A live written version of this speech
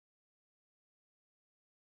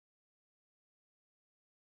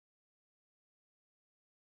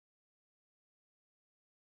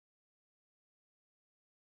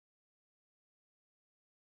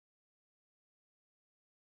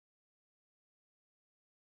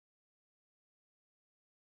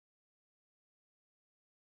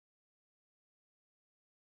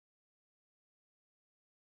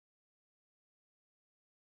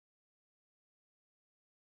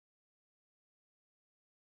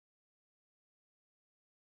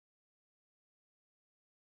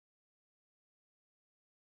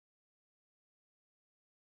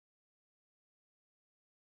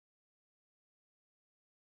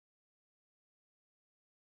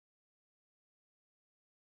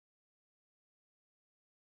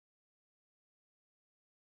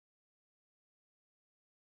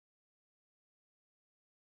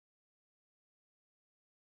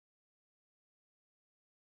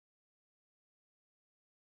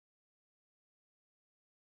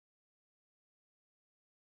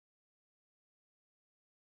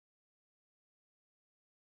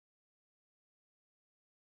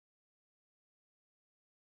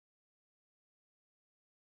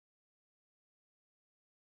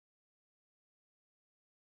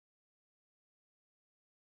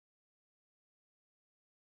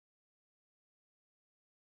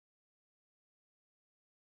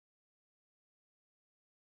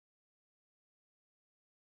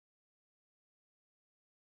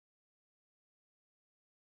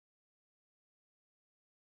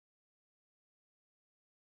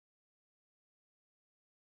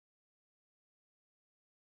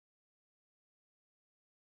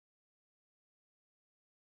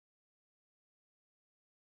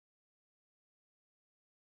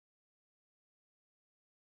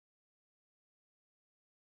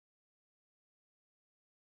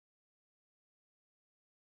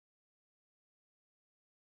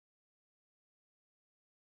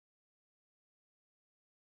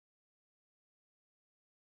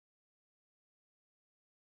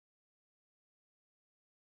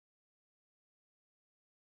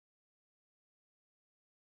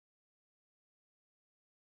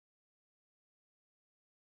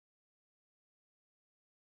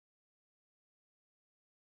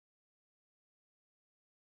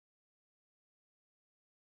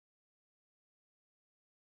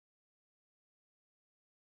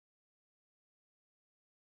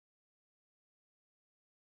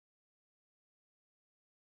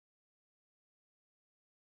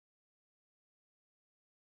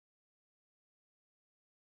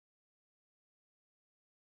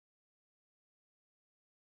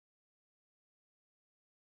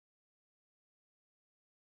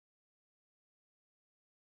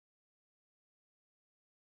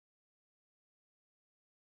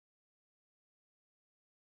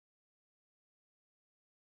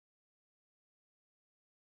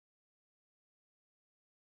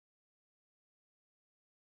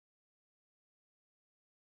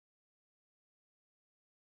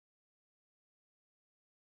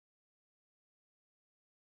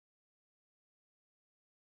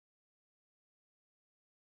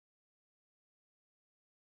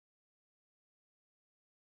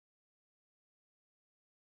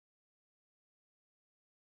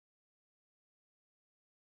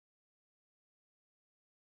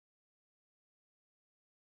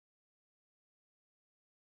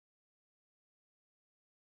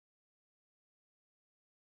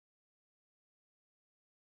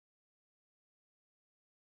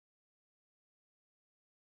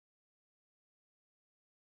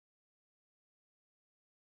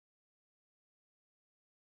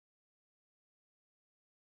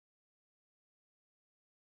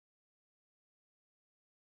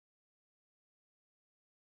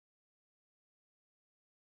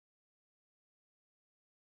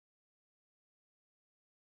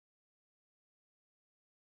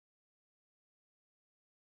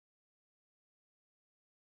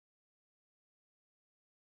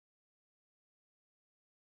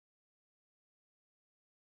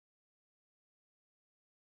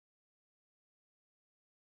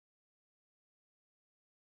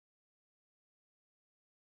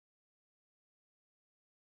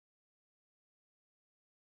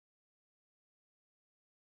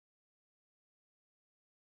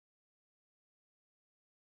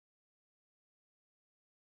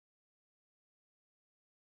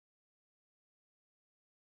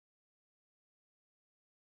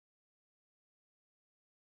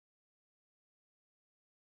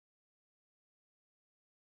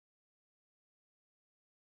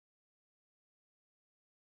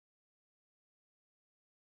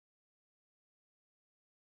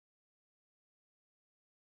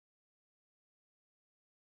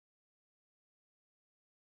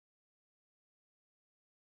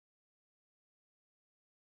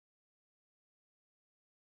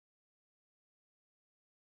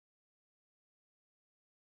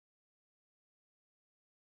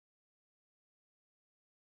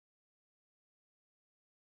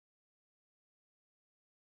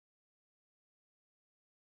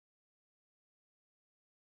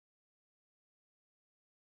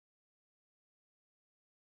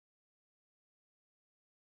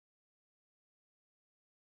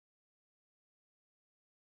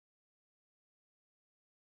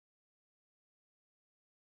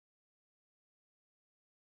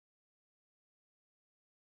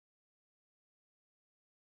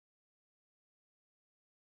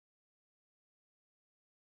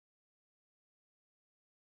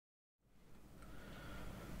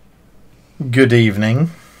Good evening.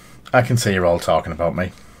 I can see you're all talking about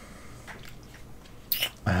me.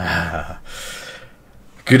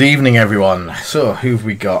 Good evening, everyone. So, who've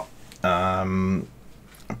we got?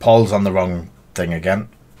 Paul's on the wrong thing again.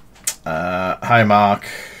 Hi, Mark.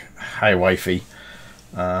 Hi, Wifey.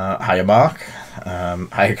 Hiya, Mark.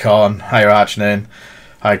 Hi, Corn. Hi, Archnin.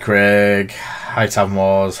 Hi, Craig. Hi, Tam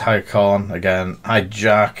Wars. Hi, Corn again. Hi,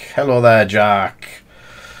 Jack. Hello there, Jack.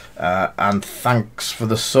 And thanks for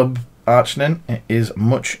the sub, Archnin. It is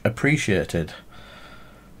much appreciated.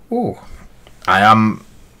 Ooh. I am...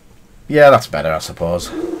 Yeah, that's better, I suppose.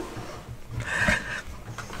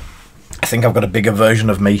 I think I've got a bigger version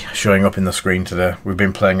of me showing up in the screen today. We've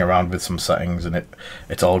been playing around with some settings and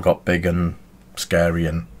it's all got big and scary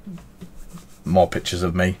and more pictures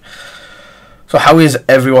of me. So how is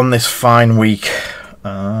everyone this fine week?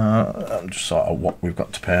 I'm just sort of what we've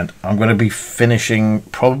got to paint. I'm going to be finishing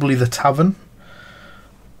probably the tavern.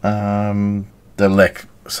 The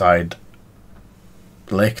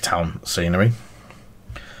Lake Town scenery.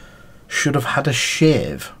 Should have had a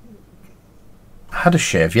shave. I had a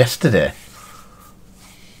shave yesterday.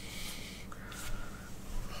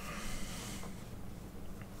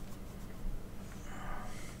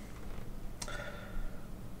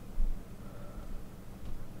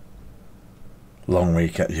 Long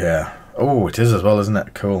weekend, yeah. Oh, it is as well, isn't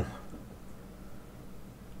it? Cool.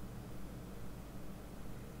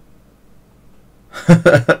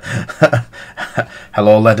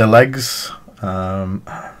 Hello, leather legs.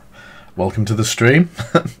 Welcome to the stream.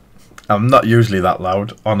 I'm not usually that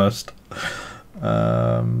loud, honest.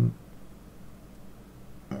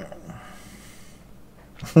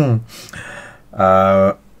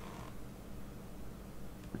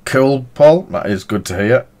 Cool, Paul. That is good to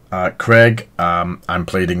hear. Craig, I'm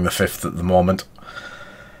pleading the fifth at the moment.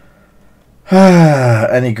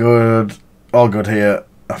 Any good? All good here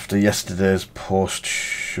after yesterday's post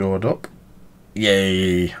showed up.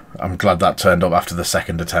 Yay! I'm glad that turned up after the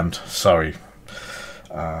second attempt. Sorry.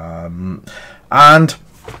 And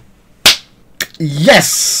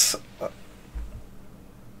yes!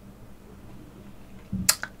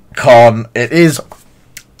 Con, it is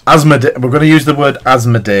Asmodee. We're going to use the word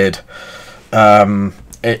Asmodee.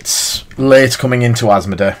 It's late coming into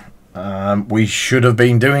Asmodee. We should have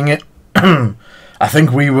been doing it. I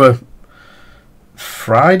think we were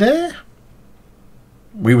Friday?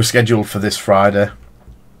 We were scheduled for this Friday.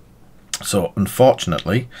 So,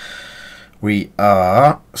 unfortunately, we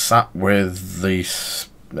are sat with this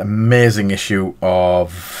amazing issue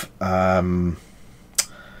of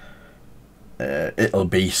it'll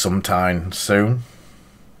be sometime soon.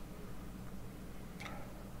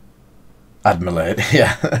 Admiralade,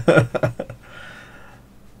 yeah.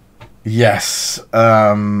 Yes.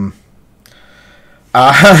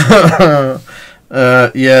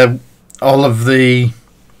 Yeah, all of the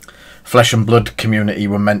Flesh and Blood community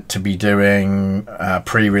were meant to be doing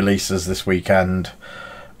pre-releases this weekend,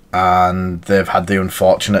 and they've had the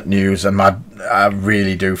unfortunate news, and I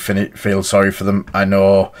really do feel sorry for them. I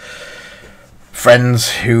know friends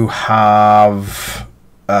who have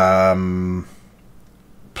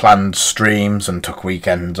planned streams and took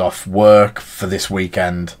weekends off work for this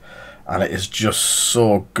weekend, and it is just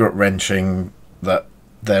so gut-wrenching that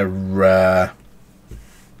they're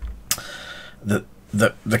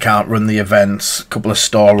that they can't run the events. A couple of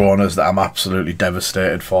store owners that I'm absolutely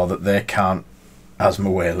devastated for, that they can't Asma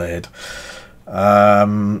waylaid.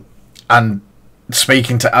 And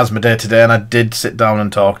speaking to Asmodee today, and I did sit down and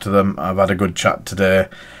talk to them. I've had a good chat today,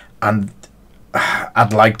 and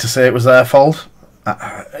I'd like to say it was their fault.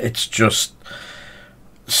 It's just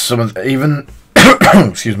some of even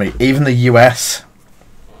excuse me, even the US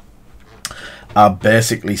are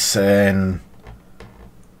basically saying,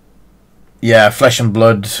 yeah, Flesh and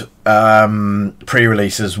Blood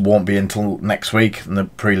pre-releases won't be until next week, and the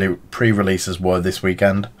pre-releases were this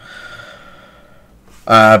weekend.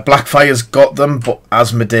 Blackfire's got them, but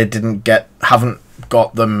Asmodee haven't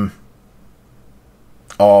got them,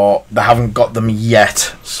 or they haven't got them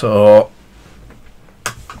yet. So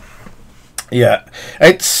yeah,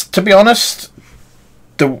 it's, to be honest,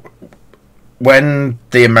 when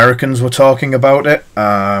the Americans were talking about it,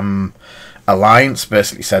 Alliance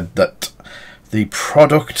basically said that the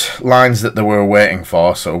product lines that they were waiting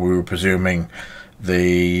for, so we were presuming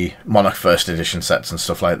the Monarch First Edition sets and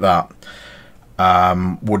stuff like that,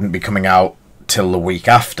 wouldn't be coming out till the week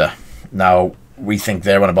after. Now, we think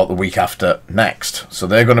they're on about the week after next, so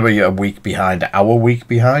they're going to be a week behind our week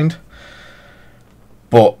behind.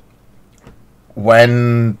 But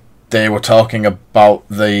when they were talking about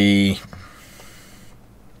the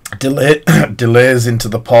delays into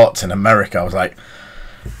the ports in America, I was like,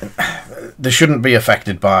 they shouldn't be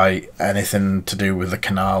affected by anything to do with the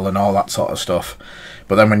canal and all that sort of stuff.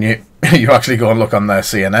 But then when you you actually go and look on their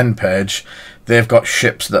CNN page, they've got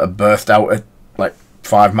ships that are berthed out at like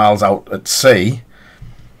 5 miles out at sea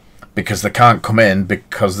because they can't come in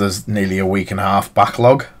because there's nearly a week and a half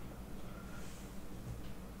backlog.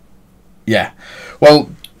 Yeah,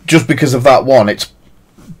 well, just because of that one, it's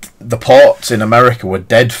the ports in America were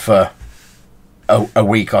dead for a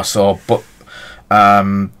week or so, but I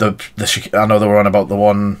know they were on about the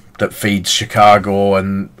one that feeds Chicago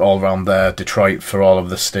and all around there, Detroit, for all of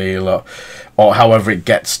the steel, or however it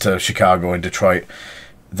gets to Chicago and Detroit.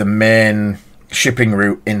 The main shipping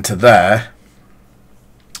route into there,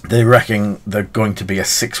 they reckon they're going to be a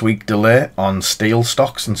 6-week delay on steel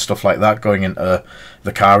stocks and stuff like that going into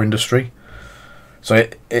the car industry. So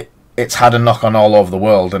it's had a knock-on all over the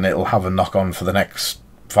world, and it'll have a knock-on for the next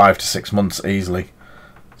 5 to 6 months easily.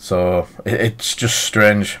 So it's just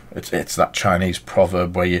strange. It's that Chinese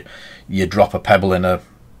proverb where you drop a pebble in the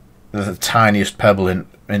tiniest pebble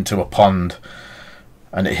into a pond,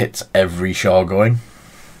 and it hits every shore going.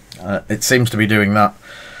 It seems to be doing that.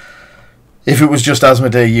 If it was just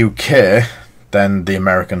Asmodee UK, then the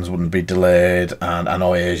Americans wouldn't be delayed, and I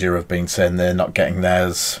know Asia have been saying they're not getting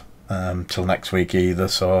theirs till next week either.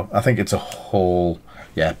 So I think it's a whole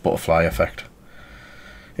butterfly effect.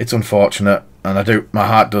 It's unfortunate, and my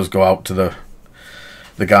heart does go out to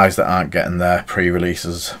the guys that aren't getting their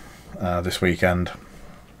pre-releases this weekend.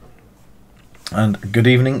 And good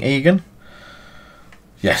evening, Egan.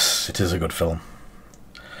 Yes, it is a good film.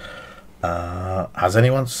 Has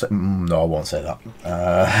anyone said... No, I won't say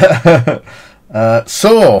that.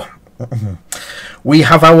 So, we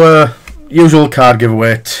have our usual card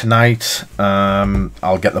giveaway tonight.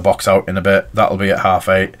 I'll get the box out in a bit. That'll be at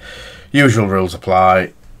 8:30. Usual rules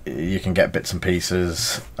apply. You can get bits and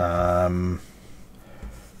pieces.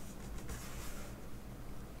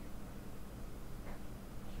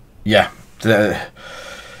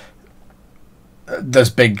 There's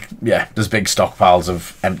big stockpiles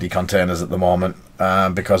of empty containers at the moment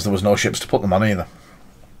because there was no ships to put them on either.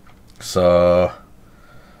 So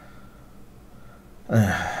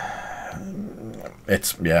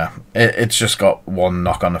it's just got one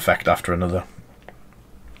knock-on effect after another.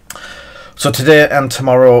 So today and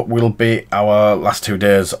tomorrow will be our last 2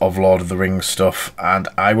 days of Lord of the Rings stuff, and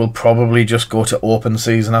I will probably just go to open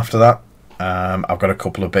season after that. I've got a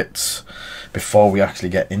couple of bits before we actually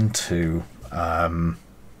get into... Why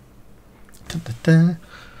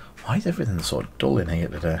is everything so dull in here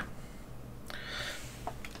today?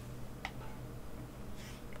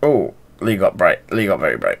 Oh, Lee got bright. Lee got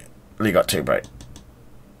very bright. Lee got too bright.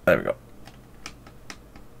 There we go.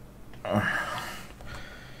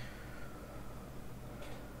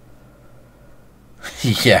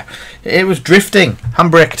 Yeah, it was drifting.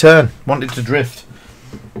 Handbrake turn. Wanted to drift.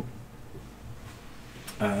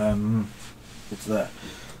 It's there.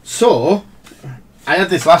 So, I had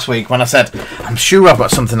this last week when I said, I'm sure I've got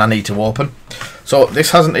something I need to open. So, this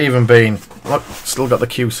hasn't even been... Look, still got the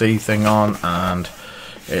QC thing on, and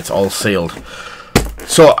it's all sealed.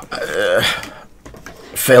 So,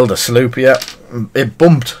 failed a sloop yet. It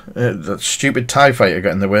bumped. That stupid TIE fighter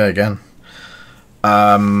got in the way again.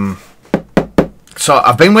 So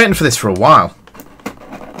I've been waiting for this for a while,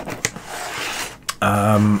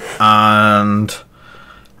 and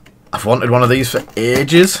I've wanted one of these for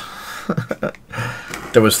ages.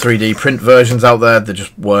 There was 3D print versions out there that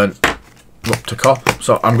just weren't up to cop.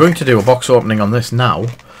 So I'm going to do a box opening on this now.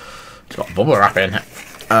 It's got bubble wrap in it.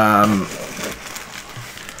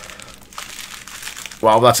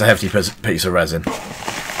 Well, that's a hefty piece of resin.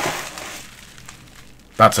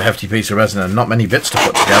 That's a hefty piece of resin and not many bits to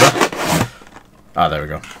put together. Ah, there we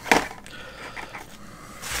go.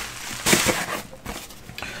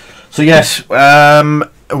 So yes,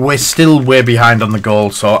 we're still way behind on the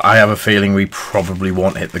goal, so I have a feeling we probably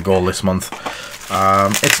won't hit the goal this month.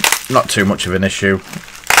 It's not too much of an issue.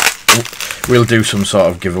 We'll do some sort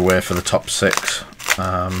of giveaway for the top 6,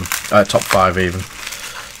 top 5 even.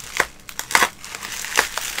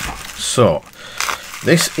 So,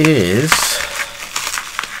 this is...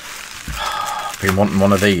 I've been wanting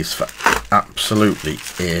one of these for absolutely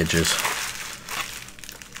ages.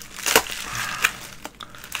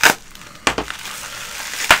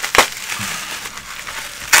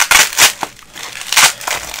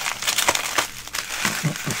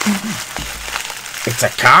 It's a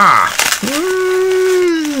car.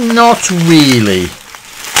 Not really.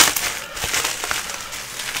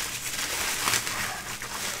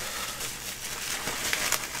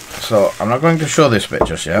 So I'm not going to show this bit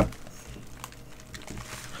just yet.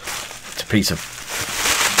 It's a piece of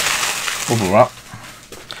bubble wrap.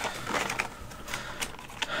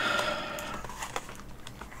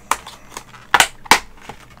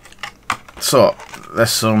 So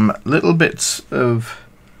there's some little bits of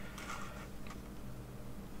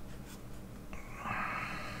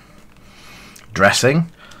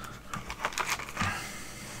dressing.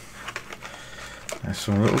 There's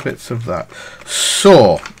some little bits of that.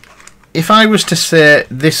 So if I was to say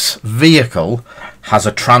this vehicle has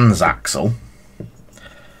a transaxle,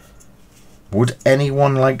 would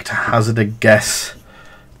anyone like to hazard a guess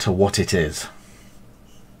to what it is?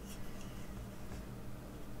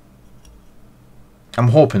 I'm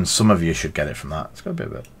hoping some of you should get it from that. It's got a bit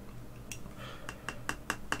of a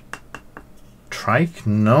trike.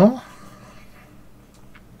 No.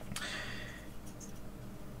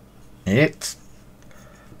 It's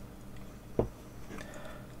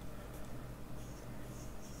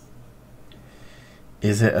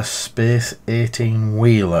is it a Space 18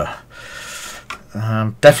 wheeler?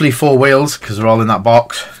 Definitely 4 wheels because they're all in that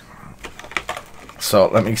box. So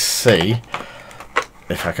let me see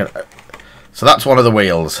if I can. So that's one of the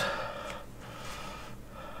wheels.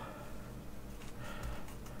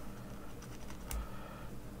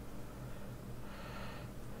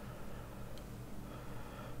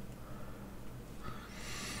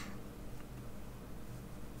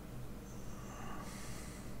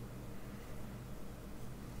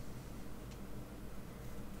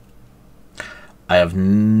 I have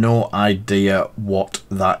no idea what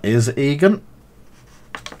that is, Egan.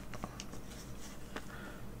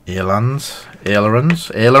 Ailerons.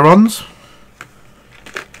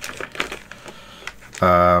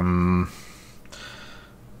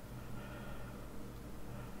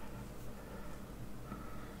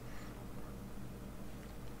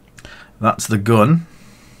 That's the gun.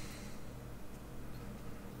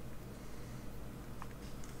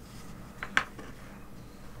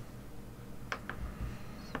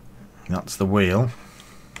 That's the wheel.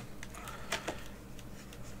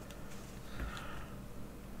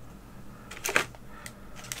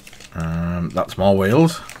 That's more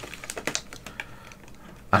wheels.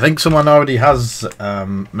 I think someone already has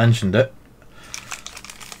mentioned it.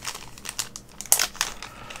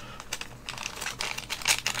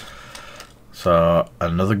 So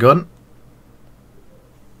another gun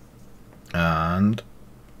and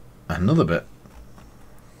another bit.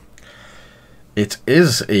 It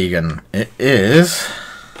is, Egan. It is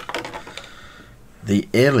the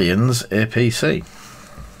Aliens APC.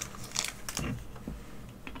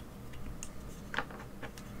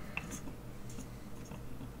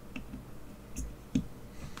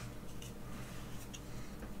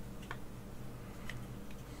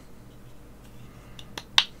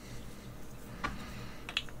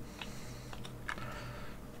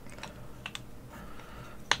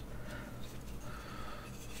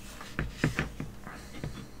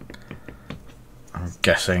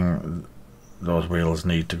 Guessing those wheels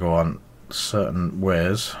need to go on certain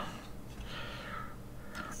ways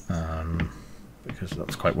because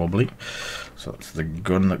that's quite wobbly. So that's the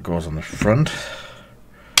gun that goes on the front.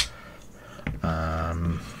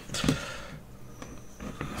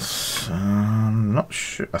 So I'm not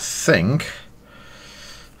sure. I think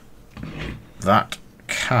that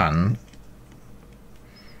can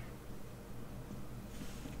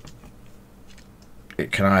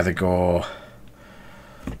either go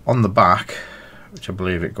on the back, which I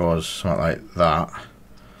believe it goes something like that,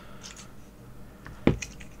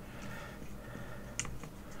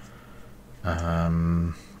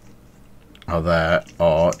 or there,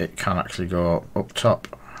 or it can actually go up top.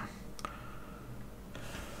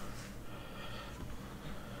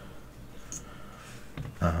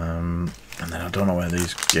 And then I don't know where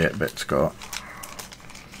these gate bits go.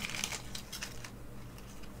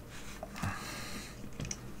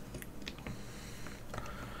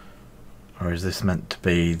 Or is this meant to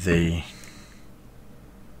be the...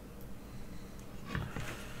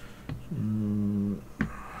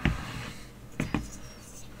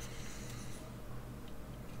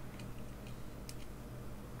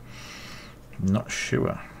 Not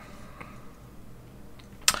sure.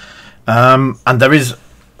 And there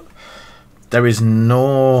is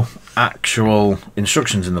no actual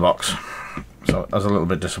instructions in the box, so I was a little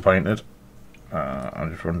bit disappointed.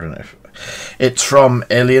 I'm just wondering if it's from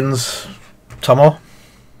Aliens, Tomo.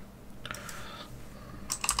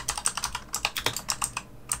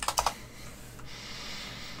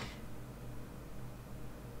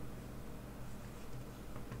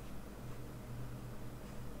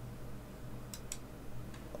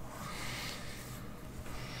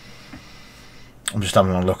 I'm just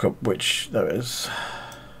having a look up which there is.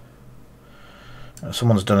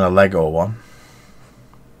 Someone's done a Lego one.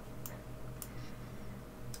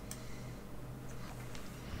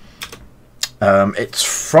 It's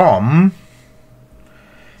from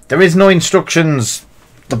There is no instructions.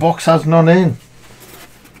 The box has none in.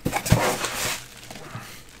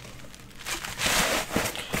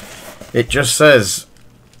 It just says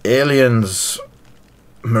Aliens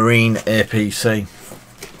Marine APC.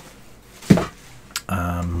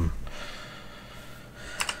 I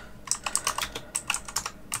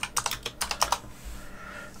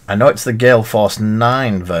know it's the Gale Force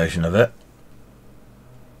 9 version of it.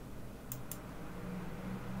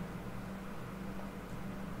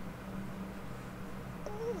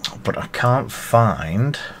 But I can't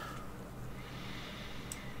find...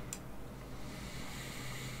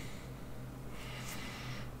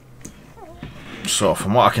 So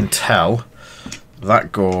from what I can tell,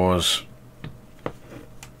 that goes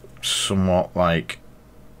somewhat like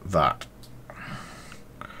that.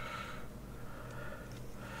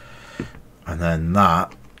 And then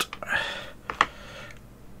that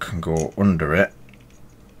can go under it.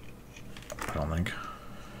 I don't think.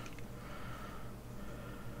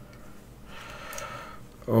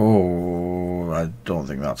 Oh, I don't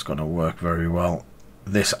think that's going to work very well.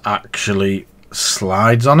 This actually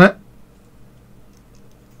slides on it.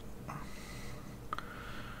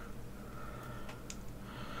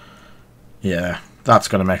 Yeah, that's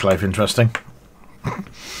going to make life interesting.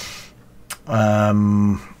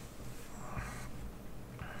 And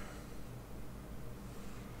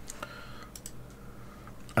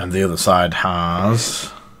the other side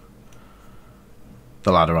has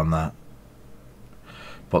the ladder on there.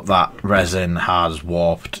 But that resin has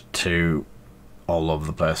warped to all over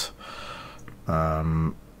the place.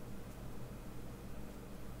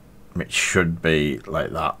 It should be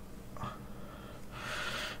like that.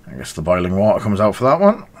 I guess the boiling water comes out for that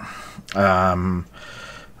one.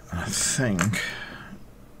 I think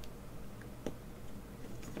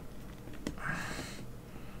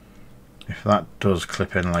if that does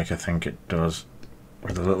clip in like I think it does,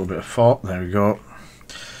 with a little bit of force, there we go.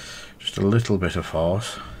 Just a little bit of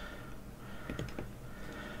force.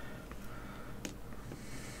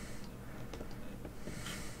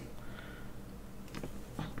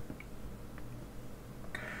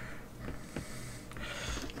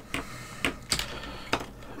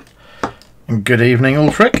 Good evening,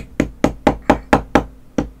 Ulfric.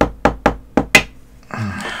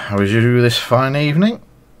 How was you this fine evening?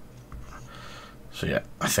 So yeah,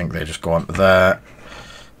 I think they just go onto there.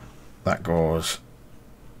 That goes...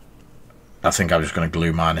 I think I'm just going to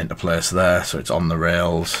glue mine into place there so it's on the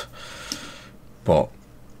rails. But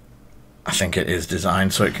I think it is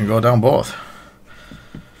designed so it can go down both.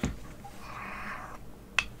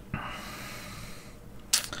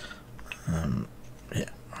 Yeah.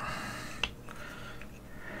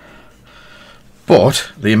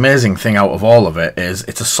 But the amazing thing out of all of it is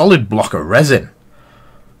it's a solid block of resin.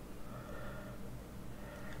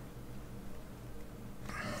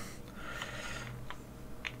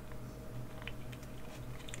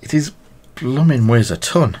 It is blooming weighs a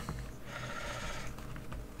ton.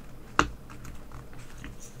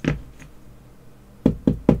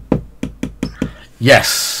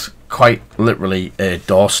 Yes, quite literally a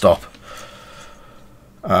doorstop.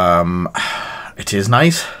 It is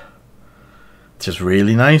nice. It is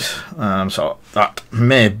really nice. So that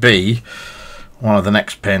may be one of the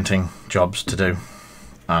next painting jobs to do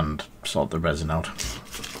and sort the resin out.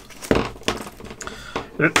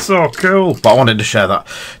 It's so cool. But I wanted to share that.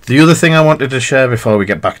 The other thing I wanted to share before we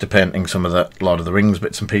get back to painting some of the Lord of the Rings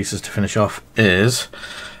bits and pieces to finish off is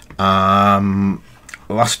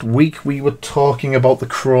last week we were talking about the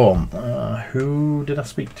chrome. Who did I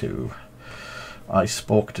speak to? I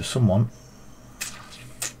spoke to someone.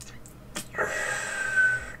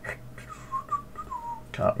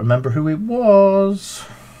 Can't remember who it was.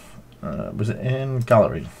 Was it in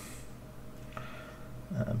gallery?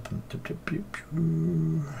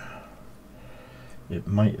 It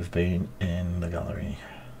might have been in the gallery.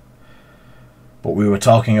 But we were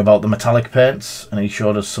talking about the metallic paints and he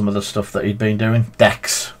showed us some of the stuff that he'd been doing.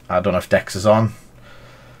 Dex. I don't know if Dex is on.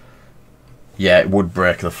 Yeah, it would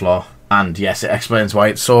break the floor. And yes, it explains why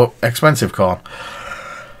it's so expensive, Corn.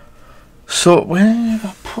 So where have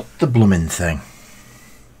I put the blooming thing?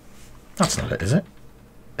 That's not it, is it?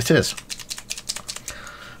 It is.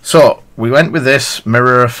 So we went with this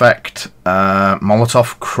Mirror Effect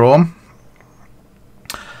Molotov Chrome.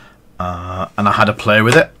 And I had a play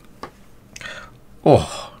with it.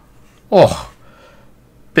 Oh,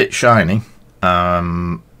 bit shiny.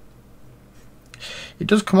 It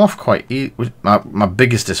does come off quite easy. My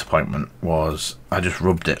biggest disappointment was I just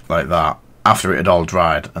rubbed it like that after it had all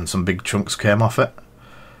dried and some big chunks came off it.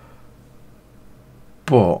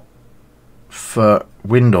 But for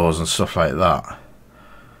windows and stuff like that,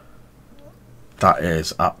 That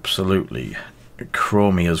is absolutely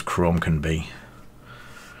chromey as chrome can be.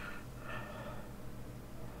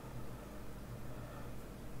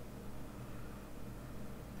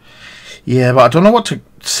 Yeah, but I don't know what to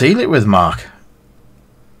seal it with, Mark.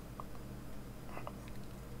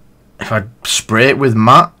 If I spray it with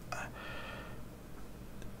matte,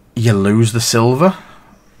 you lose the silver.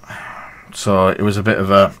 So it was a bit of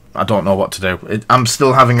a... I don't know what to do. I'm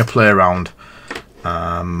still having a play around.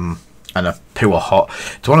 And a pure hawk.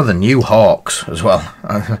 It's one of the new hawks as well.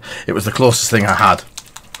 It was the closest thing I had.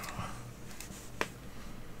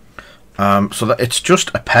 So that it's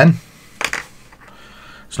just a pen.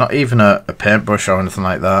 It's not even a paintbrush or anything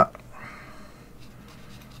like that.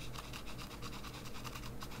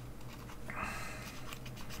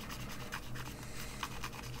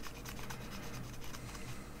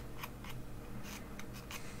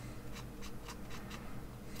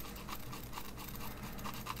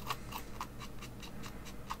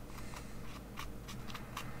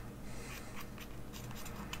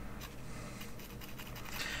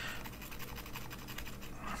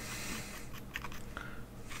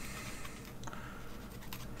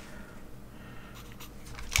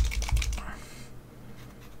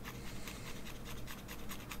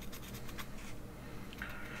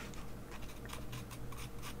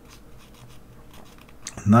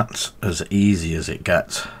 And that's as easy as it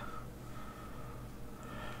gets.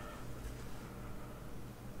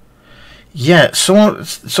 Yeah, someone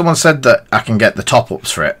said that I can get the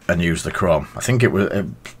top-ups for it and use the chrome. I think it was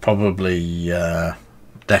probably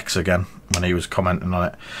Dex again when he was commenting on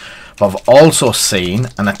it. But I've also seen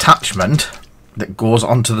an attachment that goes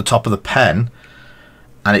onto the top of the pen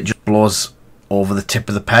and it just blows over the tip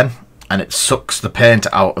of the pen and it sucks the paint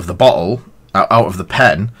out of the bottle, out of the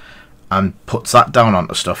pen, and puts that down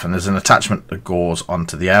onto stuff. And there's an attachment that goes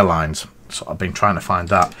onto the airlines. So I've been trying to find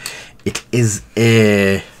that. It is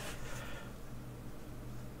a...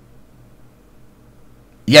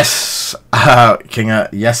 Yes, Kinga,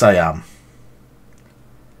 yes I am.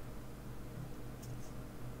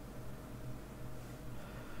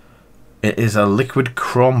 It is a liquid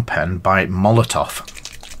chrome pen by Molotov.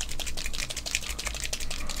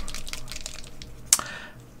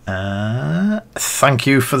 Thank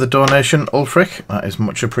you for the donation, Ulfric. That is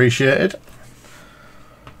much appreciated.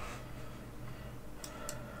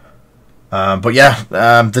 But yeah,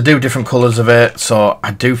 they do different colours of it, so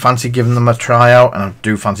I do fancy giving them a try out, and I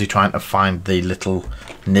do fancy trying to find the little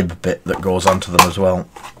nib bit that goes onto them as well.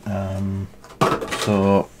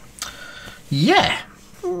 So yeah,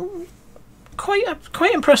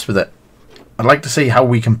 quite impressed with it. I'd like to see how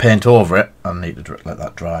we can paint over it. I need to let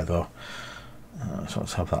that dry though. So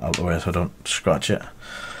let's have that out of the way so I don't scratch it.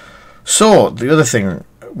 So the other thing,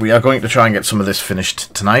 we are going to try and get some of this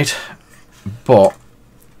finished tonight, but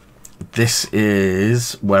this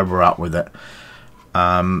is where we're at with it.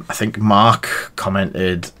 I think Mark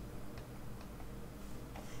commented,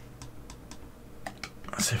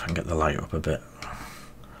 let's see if I can get the light up a bit,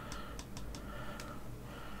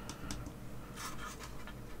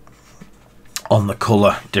 on the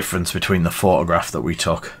colour difference between the photograph that we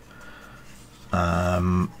took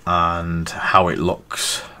and how it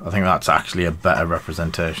looks. I think that's actually a better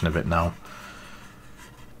representation of it now.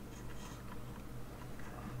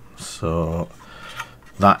 So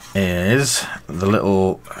that is the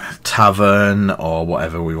little tavern, or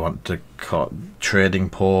whatever we want to call it, trading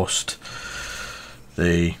post,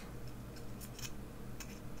 the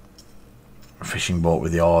fishing boat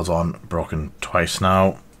with the oars on, broken twice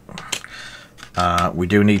now. We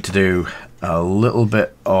do need to do a little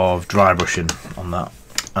bit of dry brushing on that,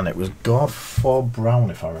 and it was Gorfor Brown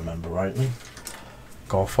if I remember rightly.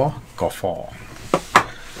 Gorfor?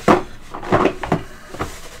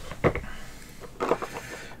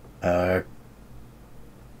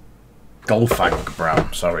 Golfang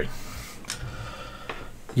Brown, sorry.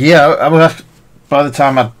 Yeah, by the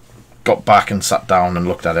time I got back and sat down and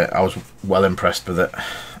looked at it, I was well impressed with it.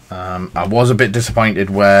 I was a bit disappointed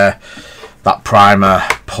where that primer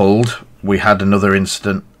pulled. We had another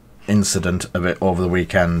incident of it over the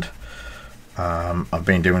weekend. I've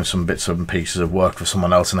been doing some bits and pieces of work for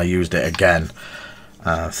someone else, and I used it again,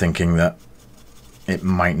 thinking that it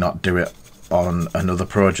might not do it on another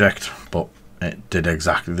project, but it did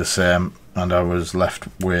exactly the same, and I was left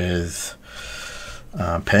with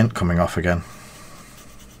paint coming off again,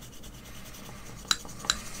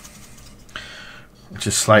 which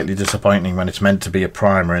is slightly disappointing when it's meant to be a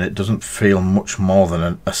primer and it doesn't feel much more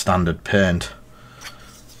than a standard paint.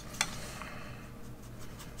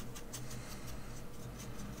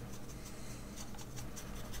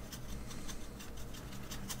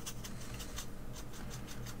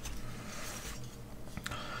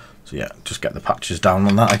 So yeah, just get the patches down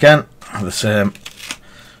on that again. The same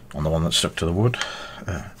on the one that's stuck to the wood.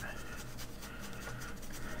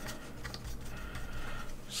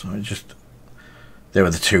 So just, they were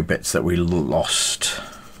the two bits that we lost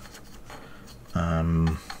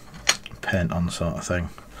paint on, sort of thing.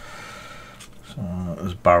 So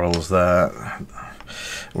there's barrels there.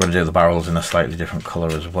 We're going to do the barrels in a slightly different colour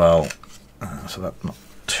as well. So that's not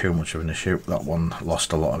too much of an issue. That one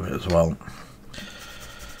lost a lot of it as well.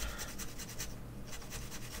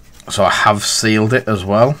 So I have sealed it as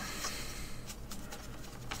well.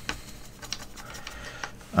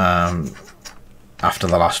 After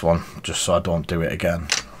the last one, just so I don't do it again.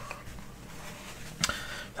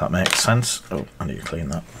 If that makes sense. Oh, I need to clean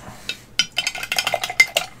that.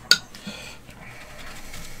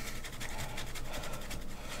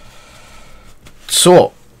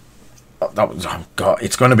 So that was, oh God,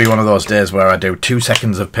 it's going to be one of those days where I do 2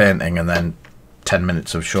 seconds of painting and then 10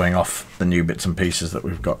 minutes of showing off the new bits and pieces that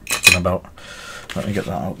we've got kicking about. Let me get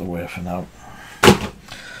that out of the way for now.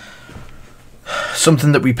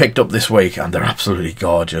 Something that we picked up this week, and they're absolutely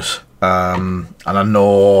gorgeous. And I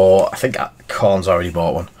know, I think Corn's already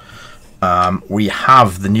bought one. We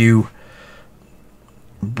have the new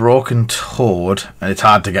Broken Toad, and it's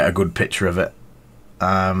hard to get a good picture of it.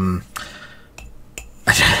 And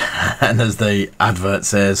as the advert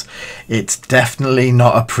says, it's definitely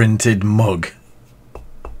not a printed mug.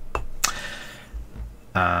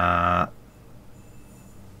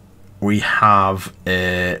 We have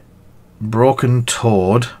a Broken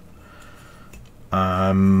Toad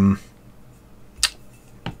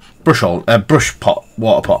brush pot,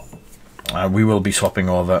 water pot. We will be swapping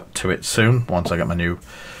over to it soon once I get my new.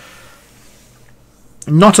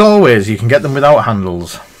 Not always, you can get them without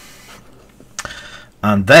handles.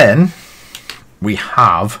 And then we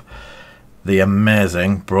have the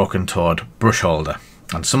amazing Broken Toad brush holder.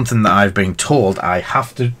 And something that I've been told I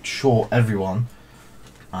have to show everyone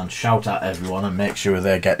and shout at everyone and make sure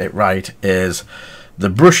they get it right is the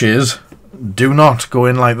brushes do not go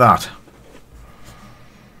in like that.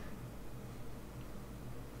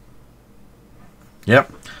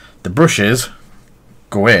 Yep, the brushes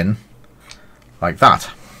go in like that.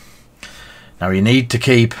 Now you need to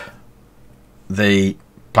keep the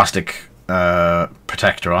plastic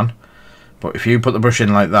protector on, but if you put the brush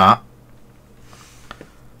in like that,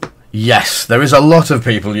 yes, there is a lot of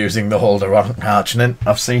people using the holder on Archinin.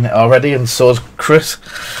 I've seen it already, and so's Chris.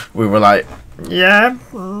 We were like, yeah.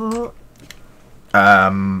 But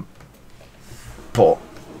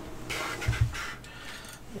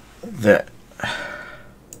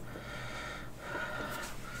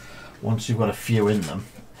once you've got a few in them,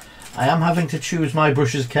 I am having to choose my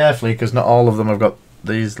brushes carefully because not all of them have got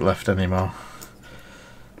these left anymore.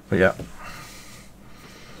 But yeah.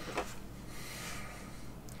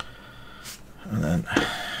 And then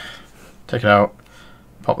take it out,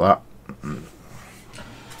 pop that,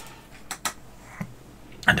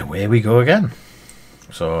 and away we go again.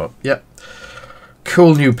 So, yep,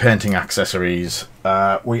 cool new painting accessories.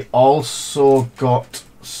 We also got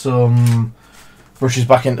some brushes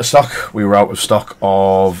back into stock. We were out of stock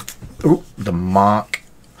of the Mark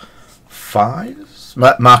 5s?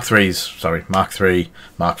 Mark 3s, sorry, Mark 3,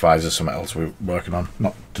 Mark 5s is something else we're working on.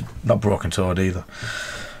 Not Broken Toad either.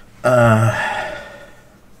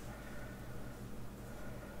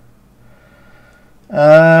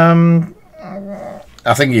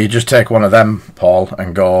 I think you just take one of them, Paul,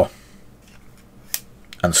 and go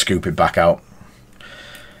and scoop it back out.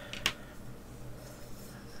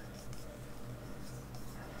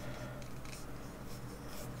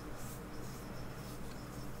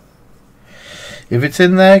 If it's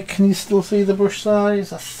in there, can you still see the brush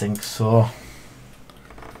size? I think so.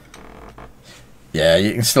 Yeah,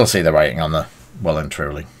 you can still see the writing on the well and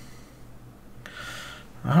truly.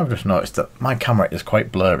 I've just noticed that my camera is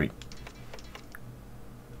quite blurry.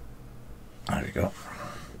 There we go.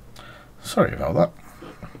 Sorry about that.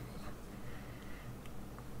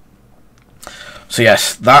 So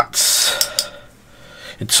yes, that's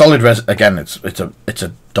it's solid res. Again, it's a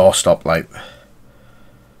doorstop like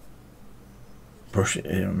brush.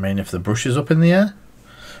 I mean, if the brush is up in the air,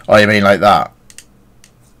 oh, you mean like that?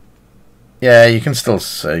 Yeah, you can still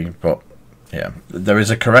see, but yeah, there is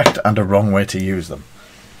a correct and a wrong way to use them,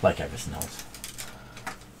 like everything else.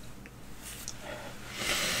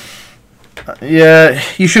 Yeah,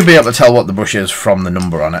 you should be able to tell what the brush is from the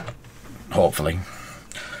number on it, hopefully.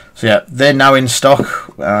 So yeah, they're now in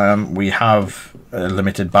stock. We have a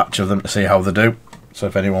limited batch of them to see how they do. So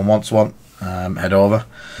if anyone wants one, head over.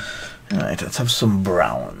 Right, let's have some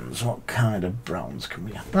browns. What kind of browns can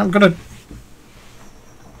we have? I'm gonna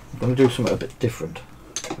do something a bit different.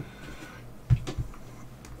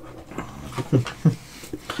 I'm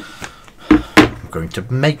going to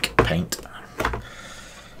make paint.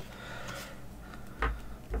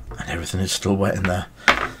 And everything is still wet in there.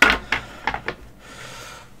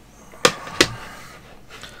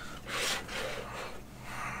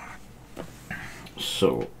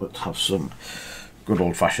 So let's have some good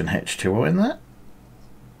old-fashioned H2O in there.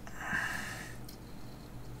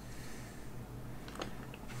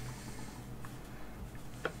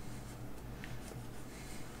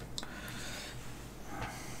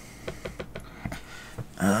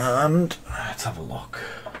 And let's have a look.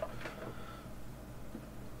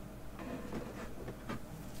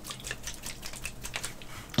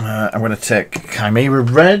 I'm going to take Chimera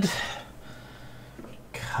Red,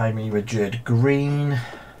 Chimera Jade Green,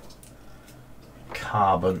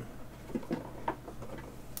 Carbon.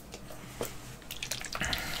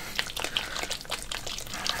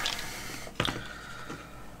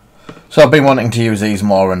 So I've been wanting to use these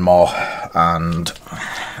more and more, and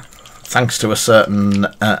thanks to a certain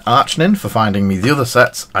Archnin for finding me the other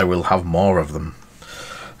sets, I will have more of them.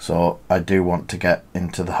 So I do want to get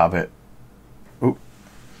into the habit. Ooh.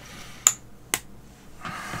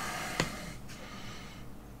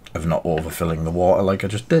 Of not overfilling the water like I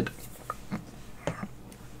just did.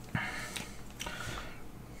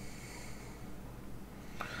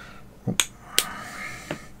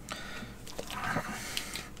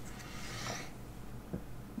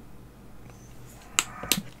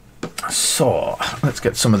 So let's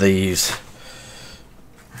get some of these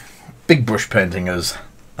big brush painting, as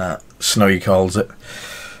Snowy calls it.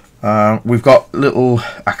 We've got little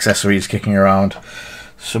accessories kicking around.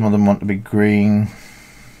 Some of them want to be green.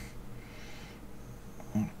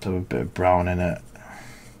 Have a bit of brown in it.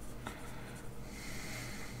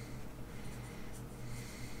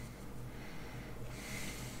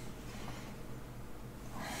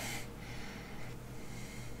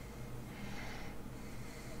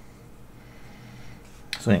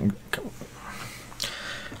 So I'm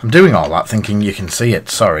doing all that thinking you can see it,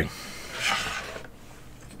 sorry.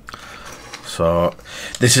 So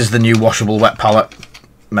this is the new washable wet palette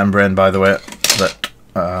membrane, by the way, that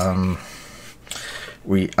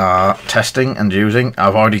we are testing and using.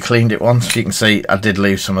 I've already cleaned it once. You can see I did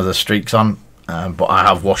leave some of the streaks on, but I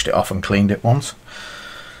have washed it off and cleaned it once.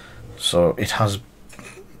 So it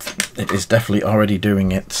is definitely already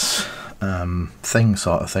doing its thing,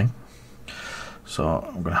 sort of thing. So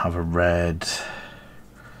I'm going to have a red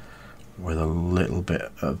with a little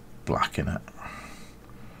bit of black in it.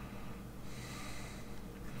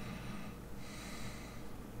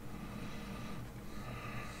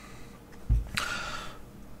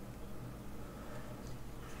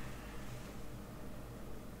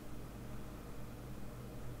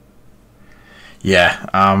 Yeah,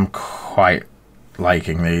 I'm quite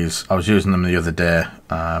liking these. I was using them the other day.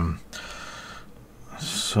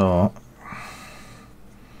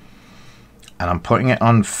 And I'm putting it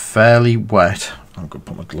on fairly wet. I'm going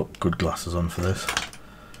to put my good glasses on for this.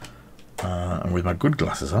 And with my good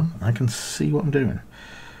glasses on, I can see what I'm doing.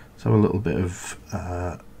 Let's have a little bit of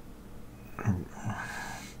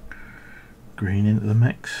green into the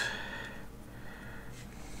mix.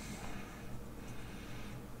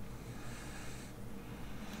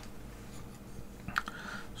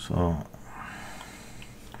 So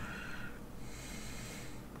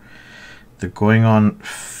they're going on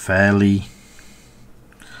fairly,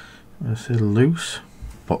 let's say, loose,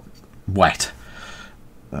 but wet.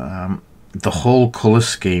 The whole colour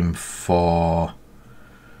scheme for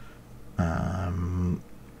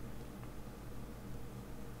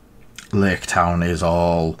Lake Town is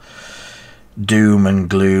all doom and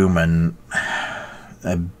gloom and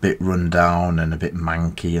a bit run down and a bit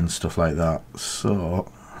manky and stuff like that.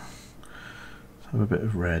 So let's have a bit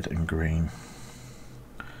of red and green.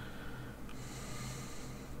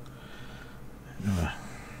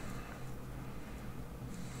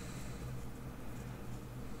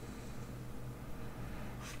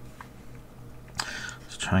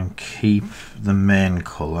 Let's try and keep the main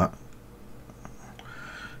colour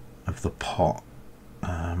of the pot.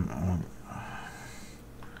 There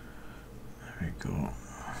we go.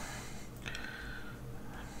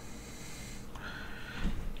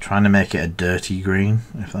 Trying to make it a dirty green,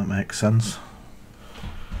 if that makes sense.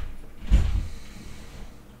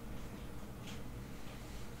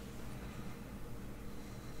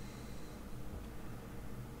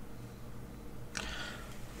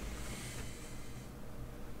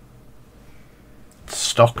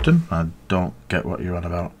 Stockton? I don't get what you're on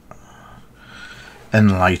about.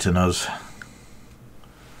 Enlighten us.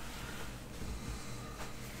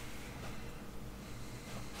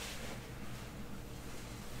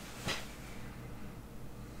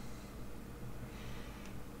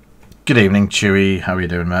 Good evening, Chewy. How are you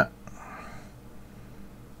doing, mate?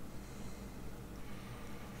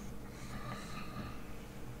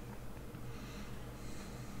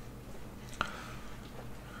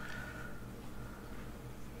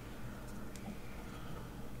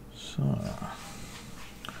 So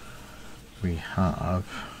we have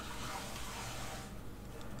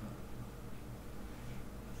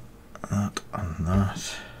that and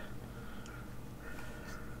that.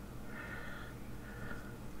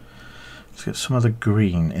 Let's get some of the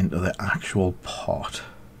green into the actual pot,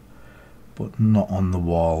 but not on the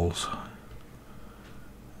walls.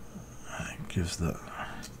 It gives the...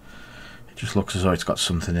 It just looks as though it's got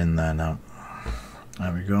something in there now.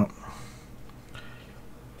 There we go.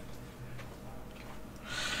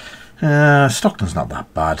 Stockton's not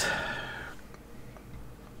that bad.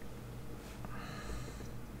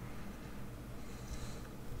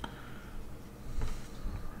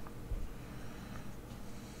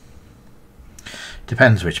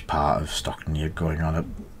 Depends which part of Stockton you're going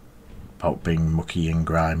on about being mucky and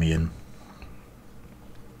grimy and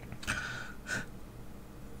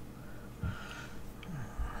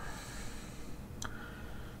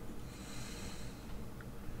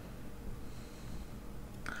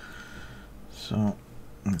so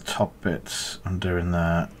the top bits I'm doing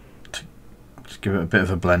there to just give it a bit of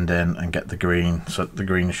a blend in and get the green so the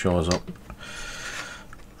green shows up.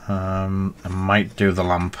 I might do the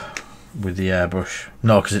lamp with the airbrush.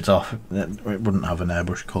 No, because it's off. It wouldn't have an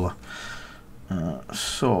airbrush colour.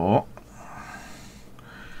 So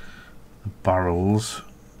the barrels.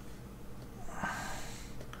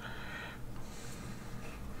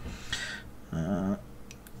 I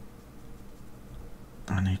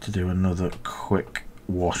need to do another quick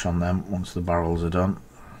wash on them once the barrels are done.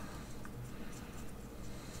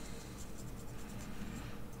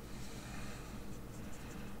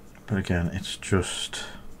 But again, it's just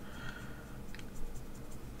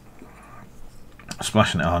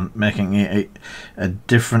splashing it on, making it a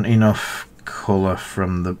different enough colour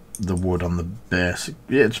from the wood on the base.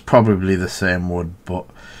 It's probably the same wood, but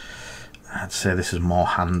I'd say this is more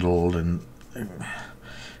handled and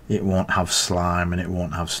it won't have slime and it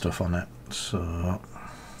won't have stuff on it. So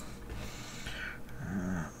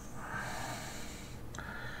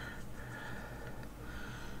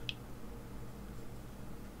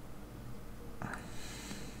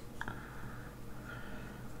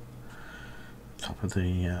top of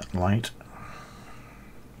the light,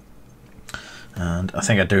 and I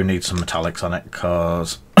think I do need some metallics on it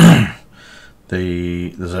because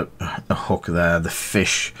there's a hook there. The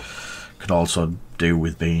fish could also do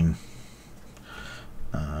with being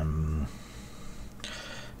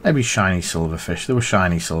maybe shiny silverfish. There were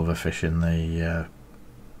shiny silverfish in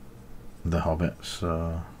the Hobbit,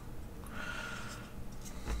 so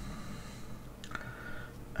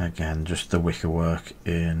again just the wicker work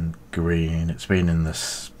in green. It's been in the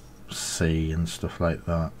sea and stuff like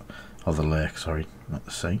that, or the lake, sorry, not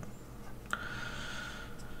the sea.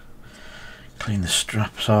 Clean the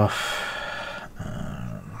straps off.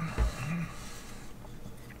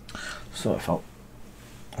 So if I'll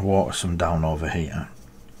water some down over here,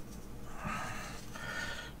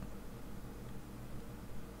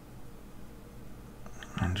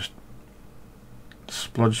 and just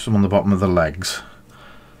splodge some on the bottom of the legs.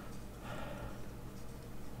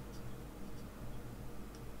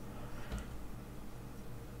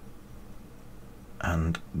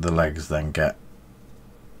 And the legs then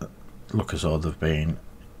look as though they've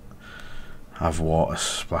have water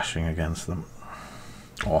splashing against them,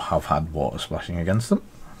 or have had water splashing against them.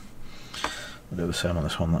 I'll do the same on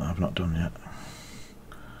this one that I've not done yet.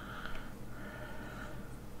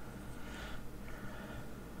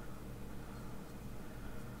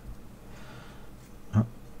 Oh.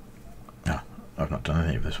 No, I've not done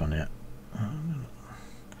any of this one yet.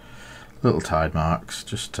 Little tide marks,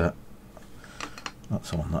 just to...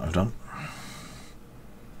 That's the one that I've done.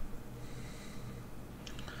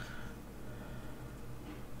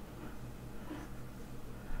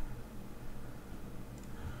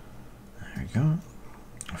 There we go.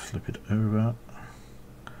 I'll flip it over.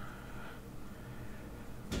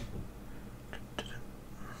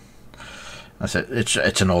 That's it.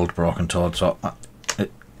 It's an old broken toad, so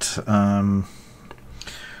it's the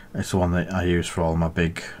one that I use for all my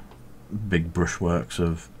big brushworks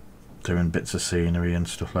of doing bits of scenery and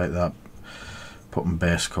stuff like that, putting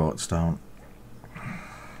base coats down.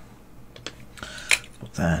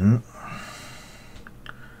 But then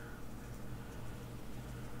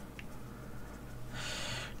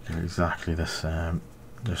do exactly the same,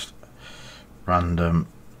 just random.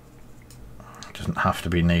 It doesn't have to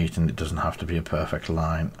be neat and it doesn't have to be a perfect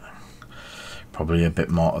line. probably a bit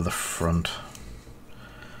more to the front,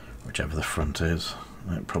 whichever the front is.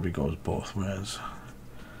 It probably goes both ways.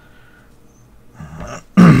 There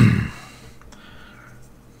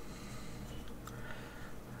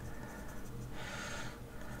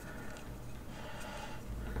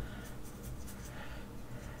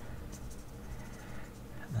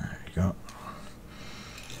you go.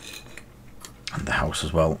 And the house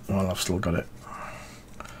as well, while I've still got it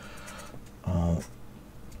all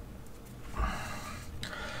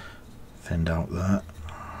thinned out there.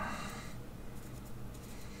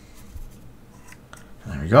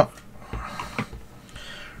 There we go.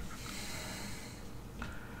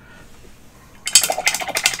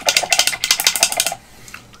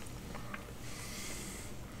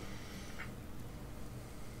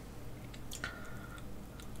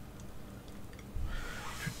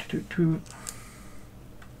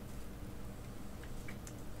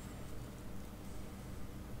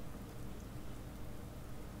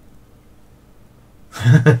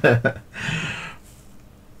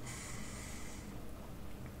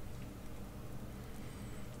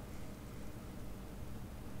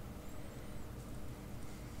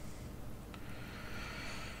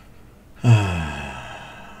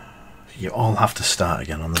 You all have to start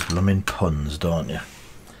again on the blooming puns, don't you?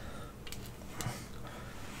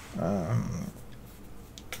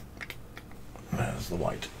 There's the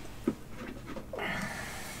white.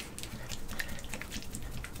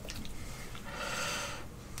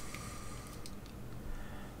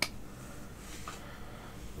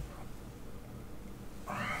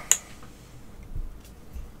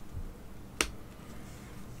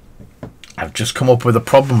 I've just come up with a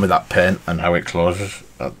problem with that paint and how it closes.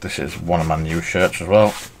 This is one of my new shirts as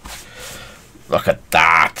well. Look at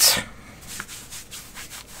that.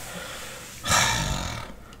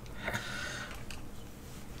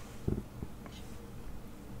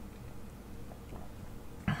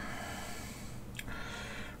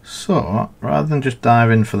 So, rather than just dive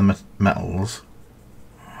in for the metals,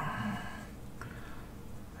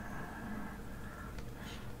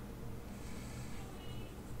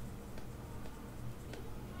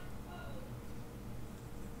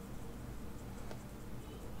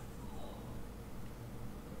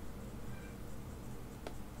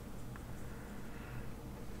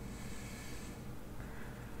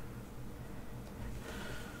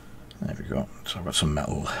 there we go. So I've got some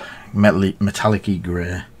metallic-y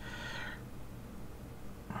grey.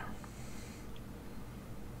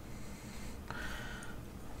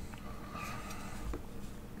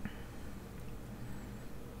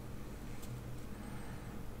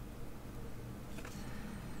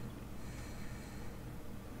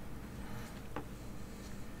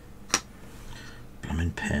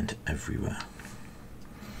 Blooming paint everywhere.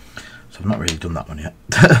 So I've not really done that one yet.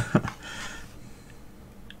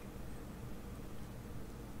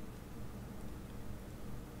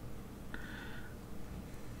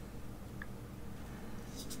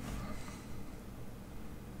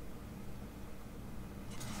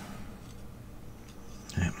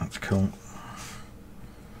 Yeah, that's cool.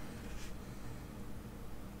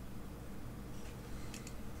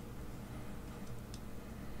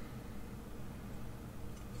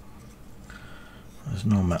 There's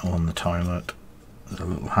no metal on the toilet. There's a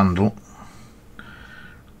little handle.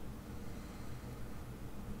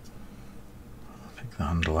 Pick the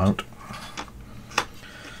handle out.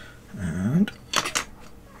 And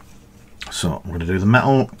so I'm going to do the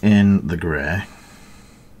metal in the grey.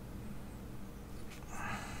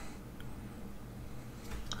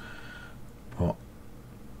 But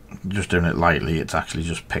just doing it lightly, it's actually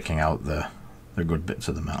just picking out the good bits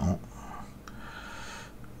of the metal.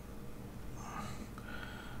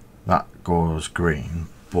 That goes green,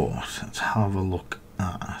 but let's have a look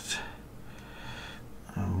at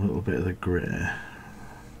a little bit of the grey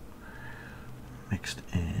mixed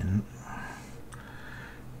in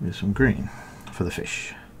with some green for the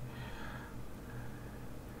fish.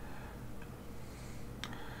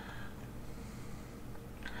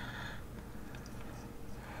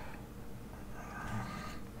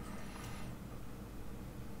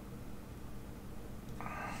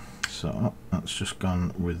 So that's just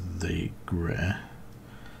gone with the grey.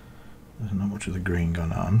 There's not much of the green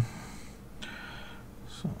gone on.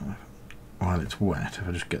 So while it's wet, if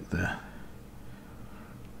I just get the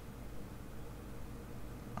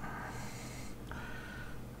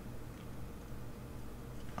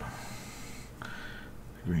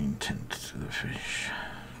green tint to the fish,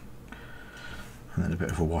 and then a bit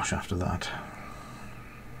of a wash after that.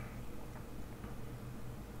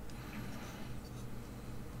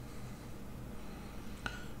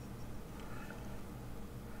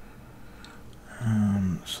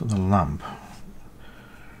 So the lamp,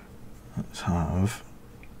 Let's have,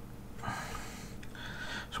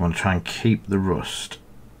 so I want to try and keep the rust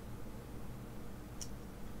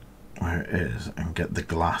where it is and get the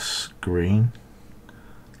glass green,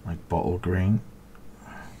 like bottle green.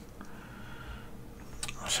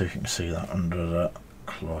 See if you can see that under the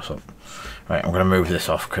close up. Right, I'm going to move this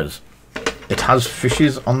off because it has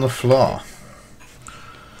fishes on the floor.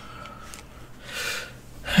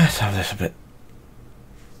 Let's have this a bit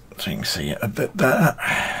so you can see it a bit better.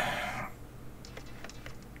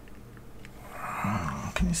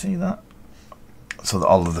 Can you see that? So that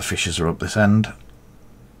all of the fishes are up this end.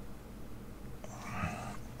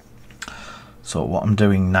 So what I'm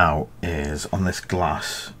doing now is on this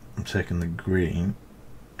glass, I'm taking the green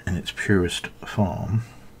in its purest form,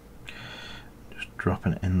 just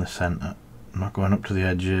dropping it in the center. I'm not going up to the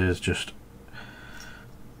edges, just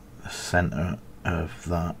the center of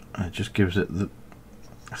that. And it just gives it the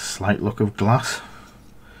slight look of glass.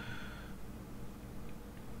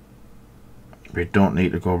 We don't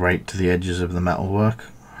need to go right to the edges of the metalwork,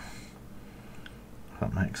 if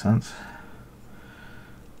that makes sense.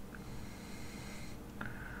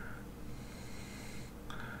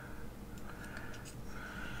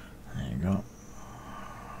 There you go.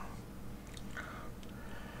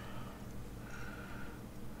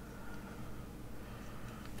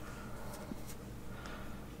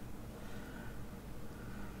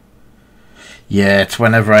 Yeah, it's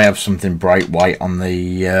whenever I have something bright white on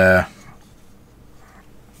the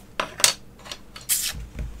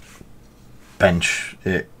bench,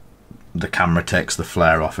 the camera takes the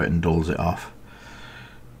flare off it and dulls it off.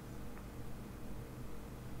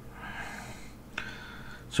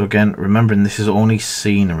 So again, remembering this is only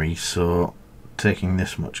scenery, so taking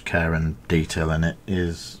this much care and detail in it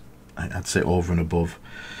is, I'd say, over and above.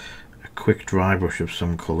 A quick dry brush of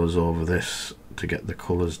some colours over this to get the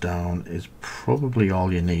colours down is probably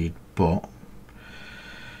all you need, but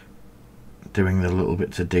doing the little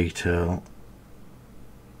bits of detail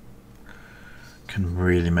can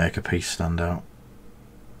really make a piece stand out,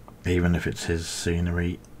 even if it's his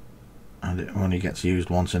scenery and it only gets used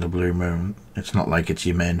once in a blue moon. It's not like it's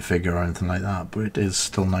your main figure or anything like that, but it is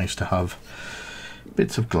still nice to have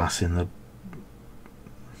bits of glass in the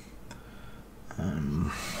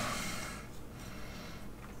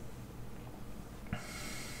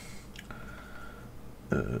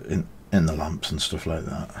in the lamps and stuff like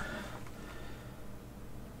that.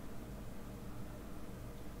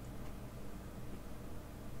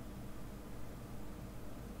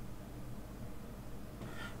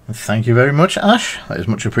 Thank you very much, Ash. That is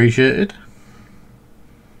much appreciated.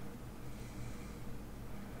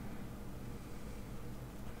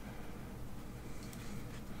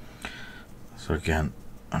 So again,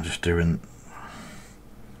 I'm just doing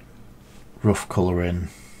rough colouring.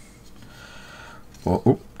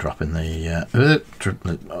 Oh, dropping the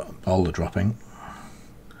all the dropping.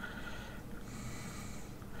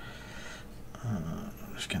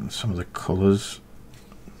 Just getting some of the colours,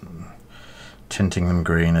 tinting them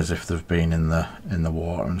green as if they've been in the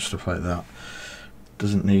water and stuff like that.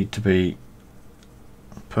 Doesn't need to be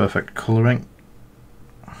perfect colouring.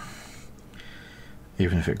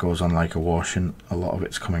 Even if it goes on like a washing, a lot of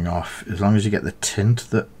it's coming off. As long as you get the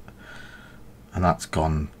tint that, and that's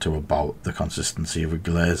gone to about the consistency of a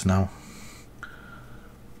glaze now.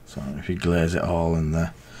 So if you glaze it all in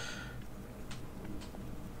there,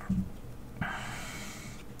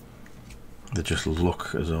 they just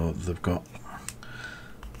look as though they've got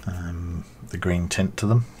the green tint to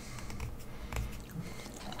them,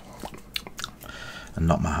 and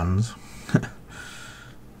not my hands.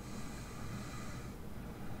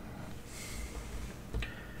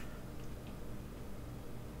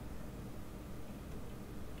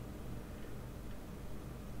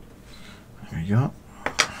 There we go.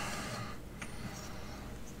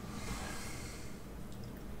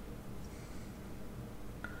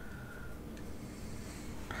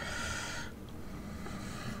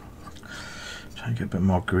 Try and get a bit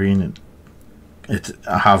more green.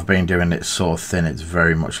 I have been doing it so thin it's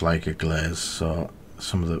very much like a glaze, so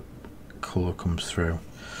some of the colour comes through.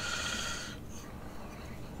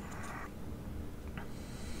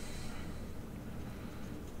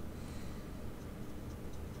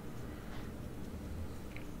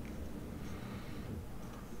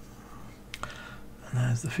 And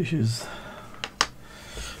there's the fishes.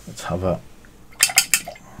 Let's have a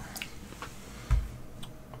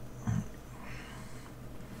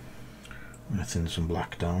thin some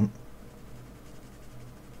black down.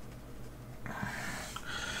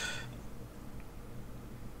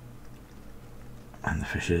 And the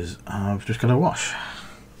fishes I've just got to wash.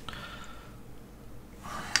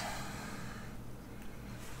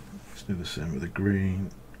 Let's do the same with the green.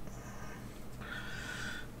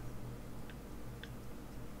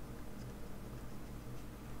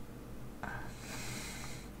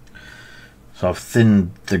 So I've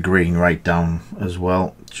thinned the green right down as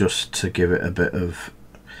well, just to give it a bit of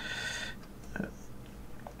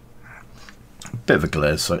a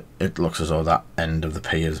glaze, so it looks as though that end of the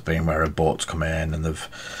pier has been where a boat's come in and they've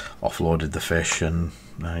offloaded the fish, and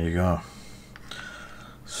there you go.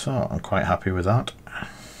 So I'm quite happy with that.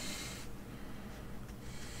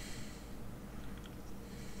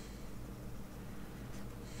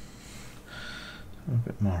 A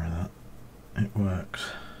bit more of that, it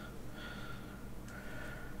works.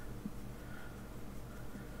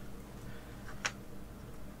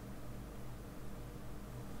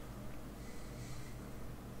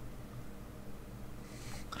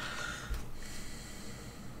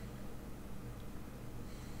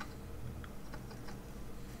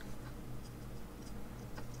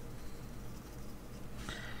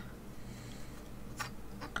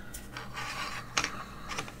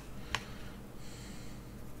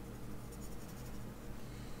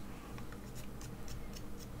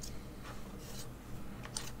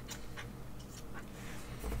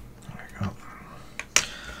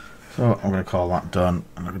 So I'm going to call that done,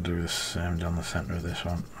 and I'm going to do the same down the centre of this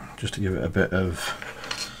one, just to give it a bit of,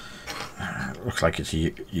 looks like it's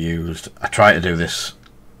used. I tried to do this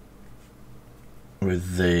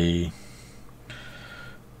with the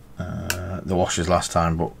washers last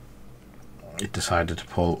time, but it decided to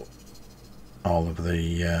pull all of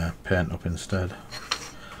the paint up instead.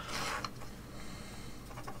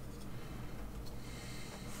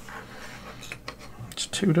 It's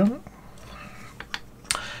two done.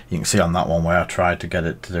 You can see on that one where I tried to get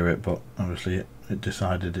it to do it, but obviously it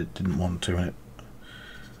decided it didn't want to, and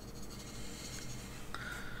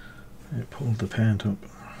it pulled the paint up.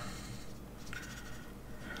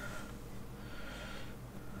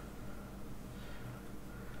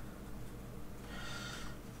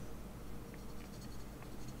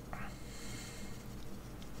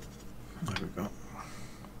 There we go.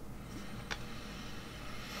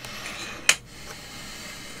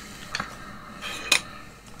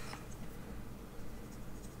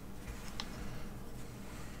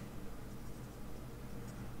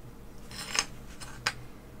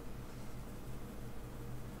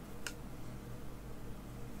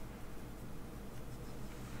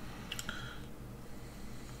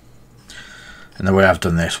 And the way I've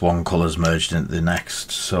done this, one colour's merged into the next,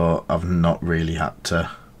 so I've not really had to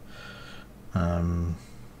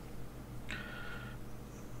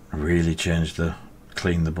really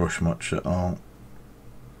clean the brush much at all.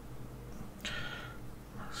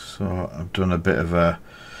 So I've done a bit of a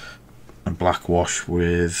black wash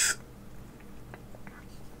with,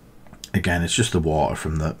 again, it's just the water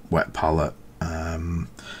from the wet palette,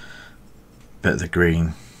 bit of the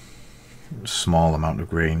green, small amount of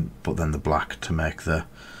green, but then the black to make the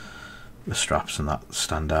straps and that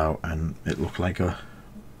stand out, and it looked like a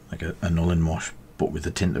Nuln wash, but with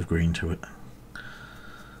a tint of green to it.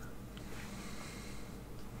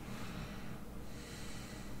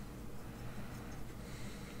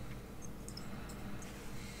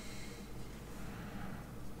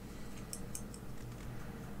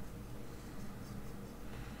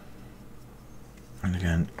 And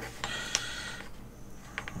again,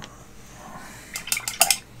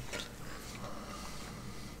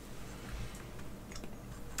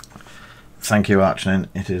 thank you, Archnin,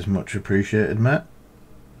 it is much appreciated, mate.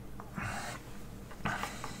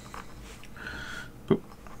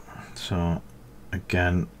 So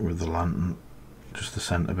again, with the lantern, just the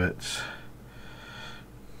centre bits.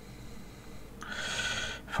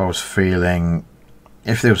 If I was feeling,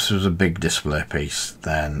 if this was a big display piece,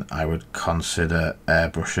 then I would consider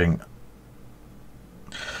airbrushing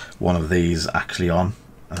one of these actually on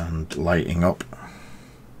and lighting up.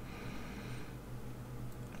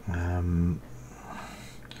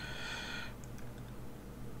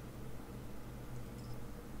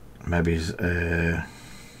 Maybe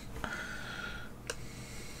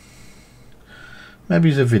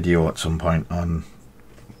a video at some point on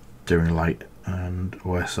doing light and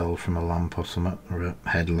OSL from a lamp or something, or a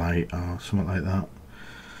headlight or something like that.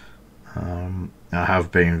 I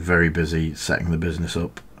have been very busy setting the business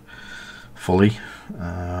up fully. It's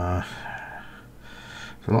a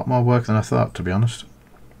lot more work than I thought, to be honest.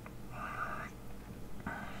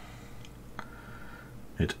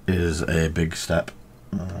 It is a big step.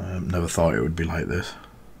 Never thought it would be like this.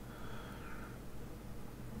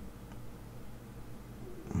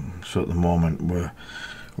 So at the moment we're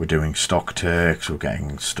doing stock takes, we're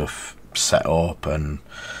getting stuff set up and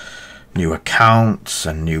new accounts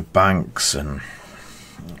and new banks, and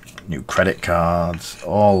new credit cards,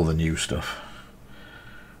 all the new stuff.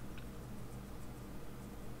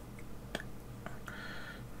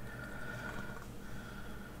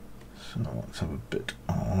 So let's have a bit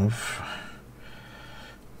of,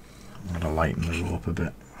 I'm going to lighten the rope a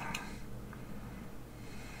bit.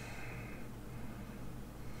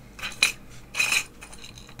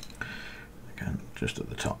 Again, just at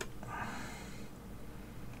the top.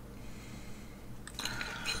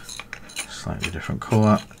 Slightly different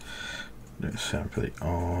colour. Do the same for the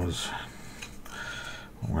oars.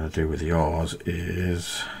 What I'm going to do with the oars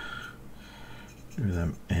is do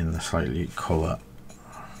them in the slightly colour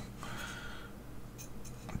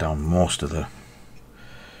down most of the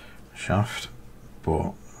shaft,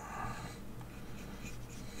 but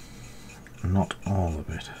not all of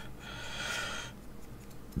it.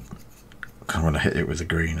 I'm going to hit it with the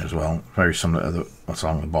green as well, very similar to what's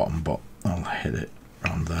along the bottom, but I'll hit it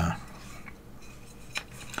around there.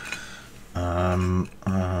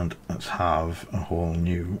 And let's have a whole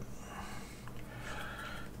new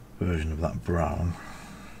version of that brown.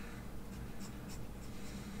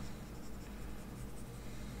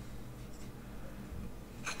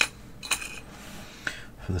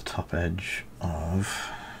 For the top edge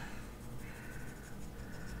of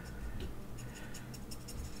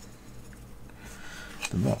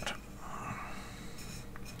the boat.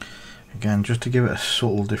 Again, just to give it a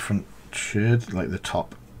subtle different shade, like the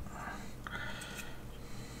top.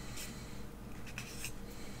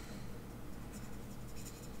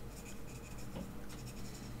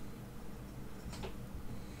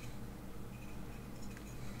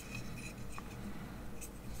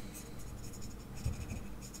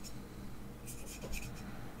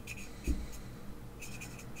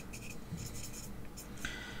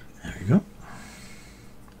 There we go.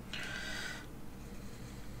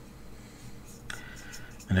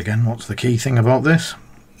 And again, what's the key thing about this?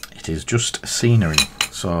 It is just scenery.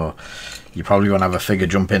 So you're probably going to have a figure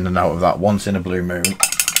jump in and out of that once in a blue moon.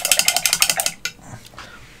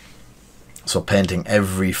 So painting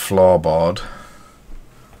every floorboard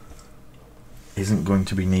isn't going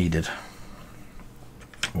to be needed.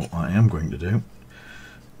 What I am going to do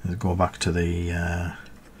is go back to the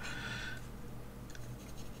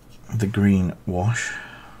green wash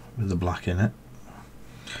with the black in it.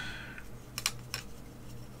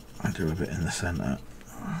 I do a bit in the centre.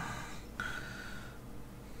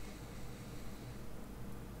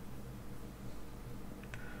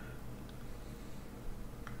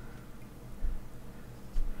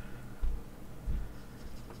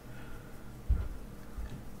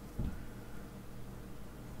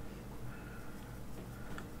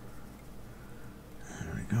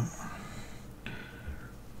 There we go.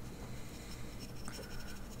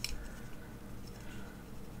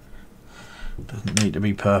 Doesn't need to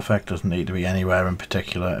be perfect, doesn't need to be anywhere in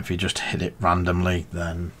particular. If you just hit it randomly,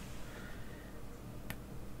 then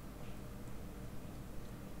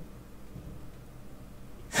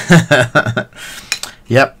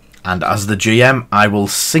yep, and as the GM I will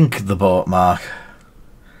sink the boat, Mark.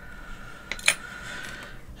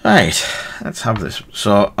 Right, let's have this.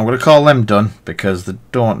 So I'm going to call them done because they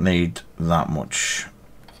don't need that much.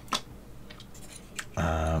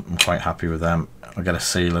 I'm quite happy with them. I'll get a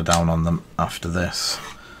sealer down on them after this,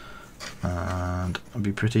 and I'll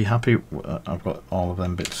be pretty happy. I've got all of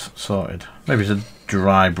them bits sorted. Maybe it's a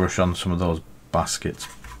dry brush on some of those baskets,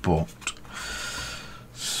 but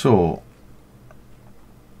so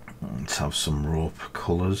let's have some rope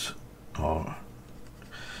colours. Or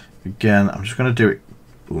again, I'm just going to do it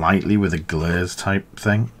lightly with a glaze type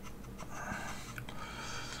thing,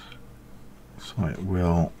 so it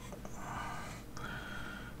will.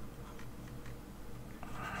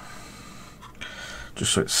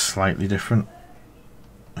 Just so it's slightly different.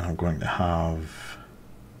 I'm going to have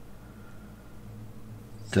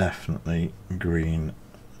definitely green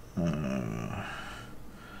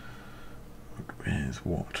with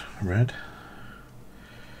what? Red?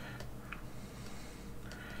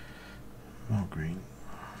 More green.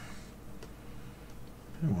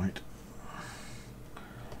 White.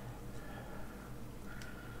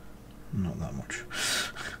 Not that much.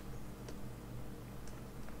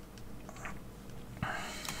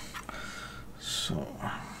 So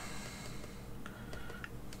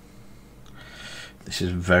this is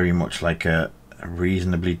very much like a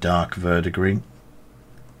reasonably dark verdigris.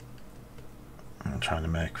 I'm trying to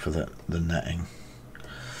make for the netting.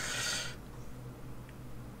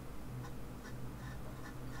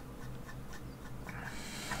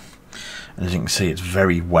 And as you can see, it's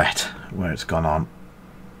very wet where it's gone on.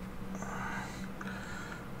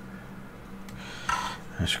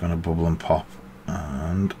 It's going to bubble and pop,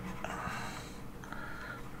 and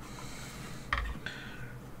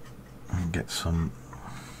get some,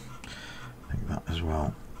 I think that as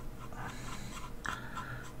well,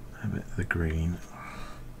 a bit of the green.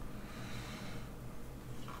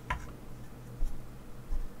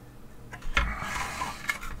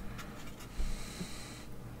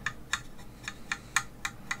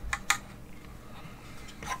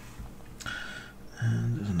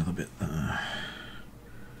 And there's another bit there.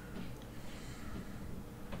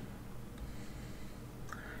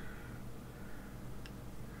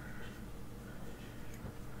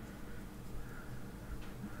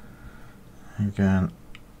 Again,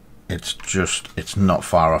 it's not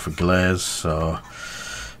far off a glaze, so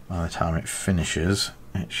by the time it finishes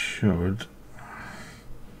it should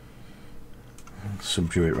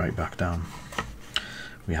subdue it right back down.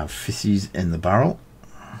 We have fizzies in the barrel.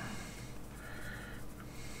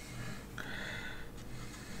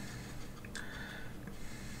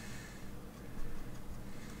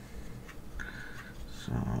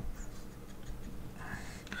 So,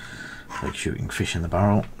 like shooting fish in the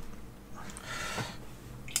barrel.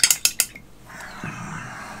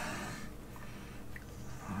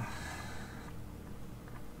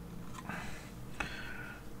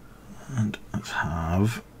 And let's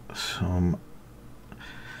have some,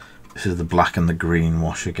 this is the black and the green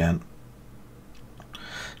wash again.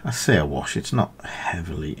 I say a wash, it's not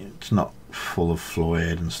heavily, it's not full of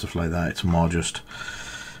fluid and stuff like that, it's more just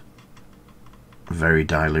very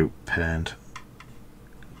dilute paint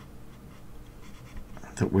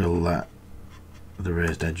that will let the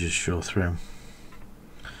raised edges show through,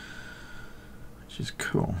 which is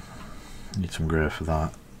cool. Need some grey for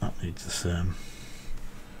that, that needs the same.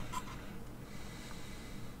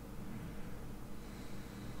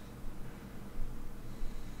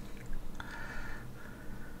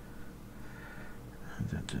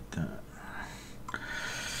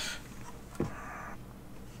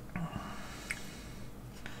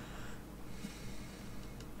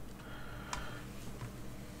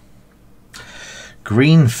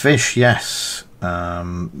 Green fish, yes, they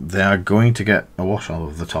are going to get a wash all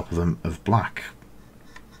over the top of them of black.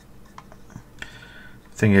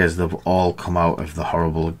 Thing is, they've all come out of the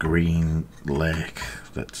horrible green lake.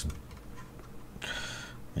 That's,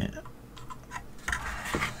 yeah.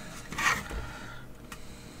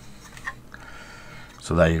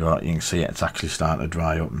 So there you go, you can see it's actually starting to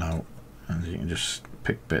dry up now, and you can just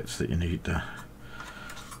pick bits that you need to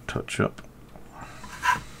touch up.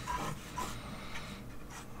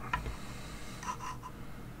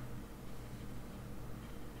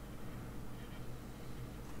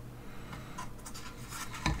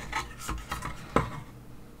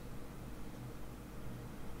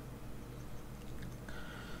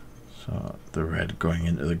 So the red going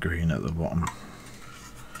into the green at the bottom.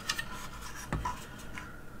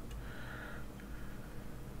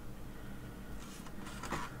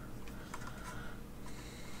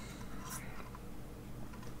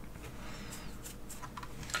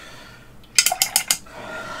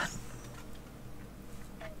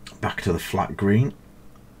 Back to the flat green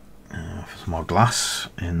for some more glass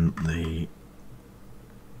in the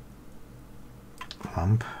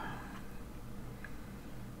lamp.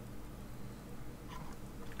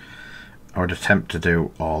 I would attempt to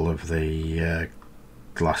do all of the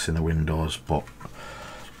glass in the windows, but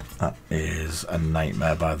that is a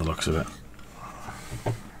nightmare by the looks of it.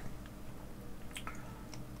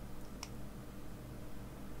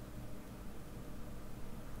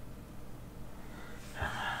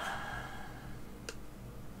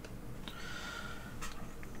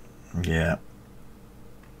 Yeah.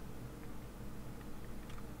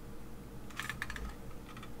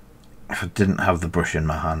 If I didn't have the brush in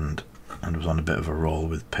my hand and was on a bit of a roll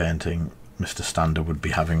with painting, Mr. Stander would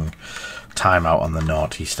be having time out on the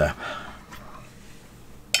naughty step.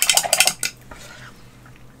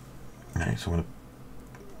 Okay, so I'm going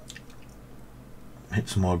to hit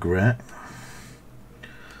some more grey.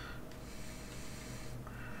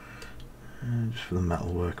 Just for the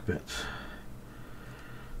metalwork bits.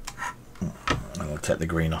 I'll take the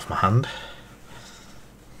green off my hand.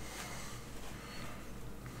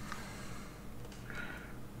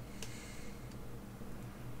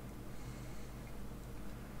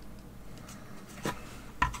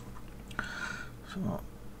 So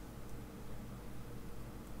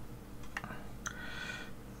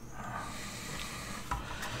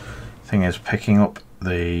thing is, picking up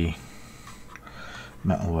the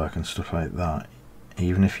metalwork and stuff like that,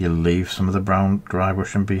 even if you leave some of the brown dry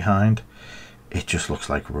brushing behind, it just looks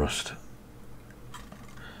like rust.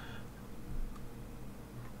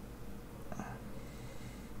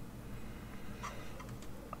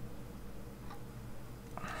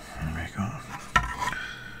 There we go.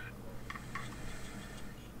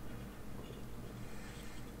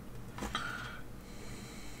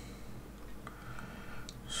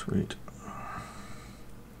 Sweet.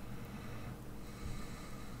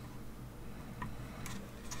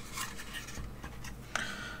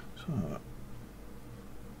 So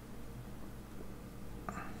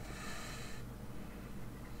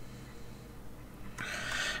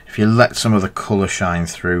if you let some of the colour shine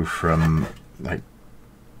through from like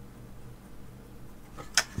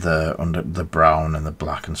the brown and the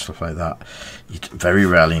black and stuff like that, you very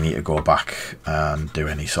rarely need to go back and do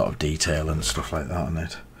any sort of detail and stuff like that on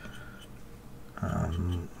it.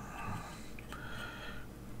 And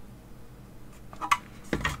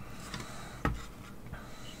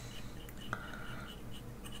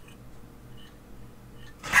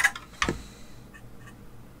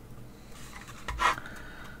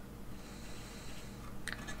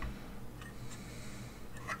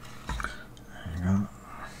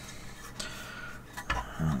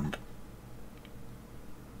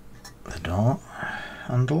the door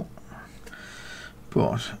handle,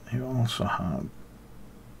 but you also have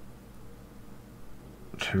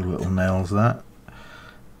two little nails there.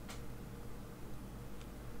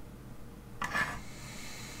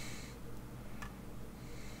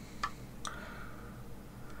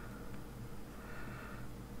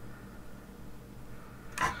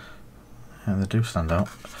 And they do stand out.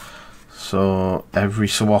 So every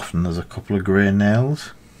so often there's a couple of grey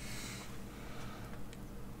nails.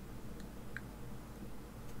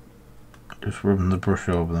 Just rubbing the brush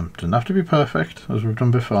over them. Doesn't have to be perfect, as we've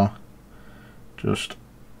done before. Just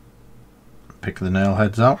pick the nail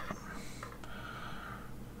heads out.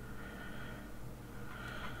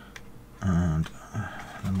 And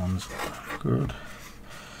that one's good.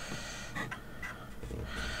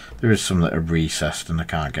 There is some that are recessed and I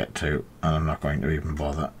can't get to, and I'm not going to even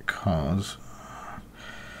bother because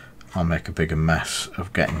I'll make a bigger mess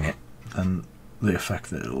of getting it than the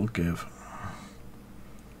effect that it'll give.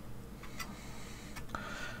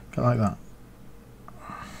 Go like that.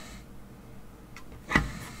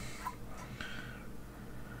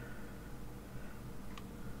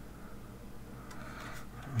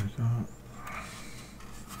 There we go.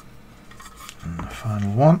 And the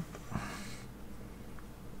final one.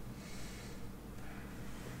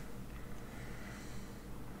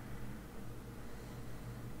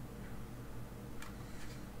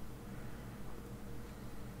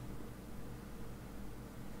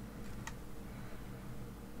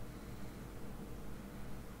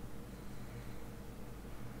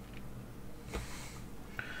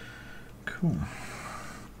 Cool.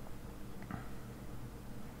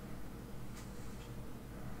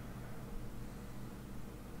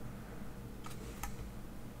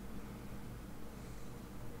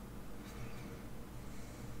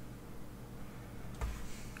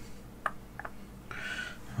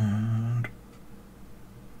 And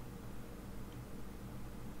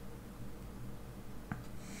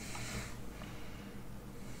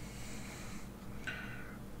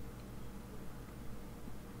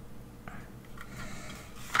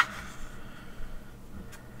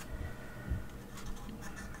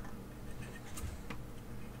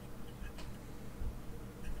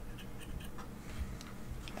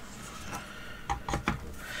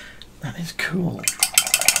that is cool.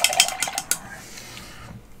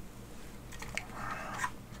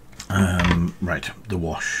 Right, the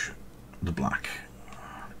wash, the black.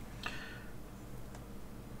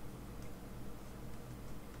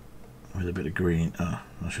 With a bit of green. Oh,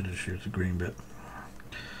 I should have used the green bit.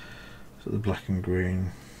 So the black and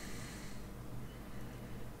green.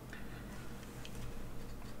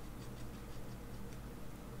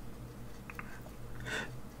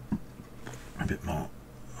 A bit more.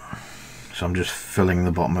 So I'm just filling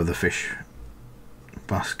the bottom of the fish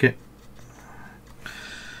basket,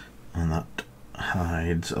 and that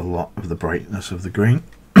hides a lot of the brightness of the green.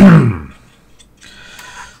 There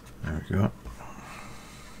we go.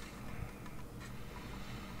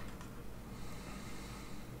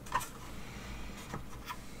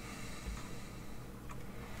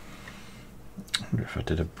 I wonder if I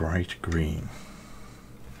did a bright green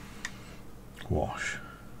wash.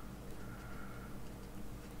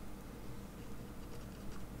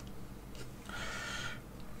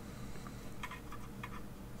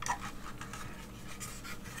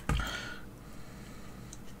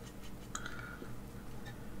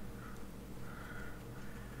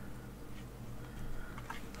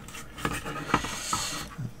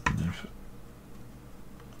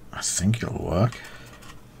 I think it'll work.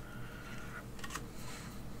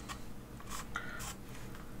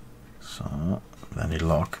 So with any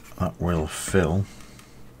luck, that will fill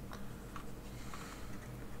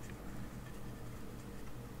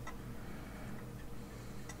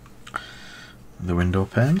the window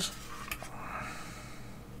panes.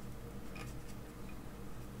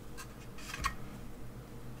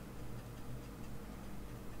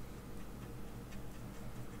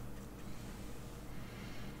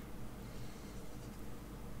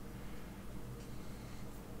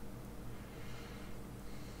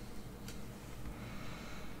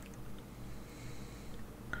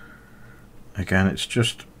 Again, it's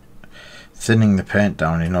just thinning the paint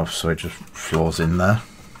down enough so it just flows in there.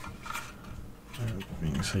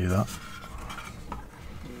 You can see that.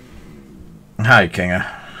 Hi Kinger,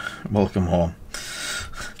 welcome home.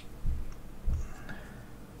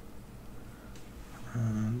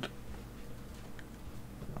 And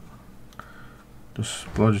just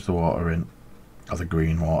splodge the water in, or the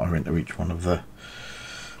green water into each one of the...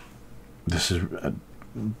 This is a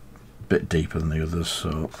bit deeper than the others,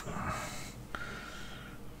 so...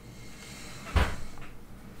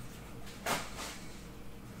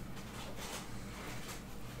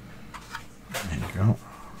 There you go.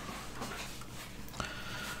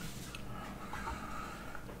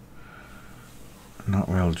 And that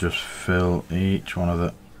will just fill each one of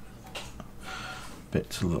the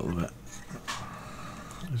bits a little bit.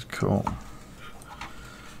 It's cool.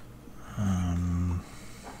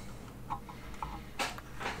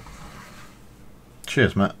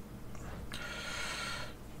 Cheers, mate.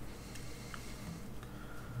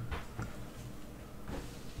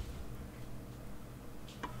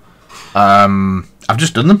 I've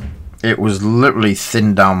just done them. It was literally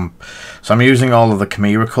thinned down. So I'm using all of the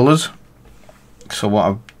Chimera colours. So what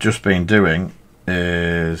I've just been doing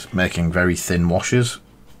is making very thin washes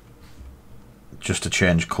just to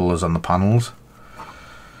change colours on the panels.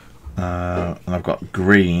 And I've got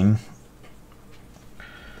green.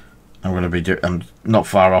 I'm going to be I'm not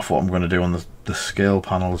far off what I'm going to do on the scale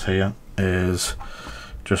panels here. Is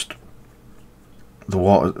just the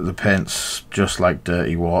water, the paint's just like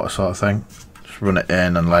dirty water sort of thing. Just run it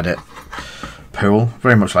in and let it pool,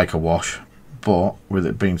 very much like a wash. But with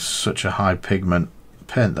it being such a high pigment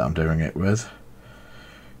paint that I'm doing it with,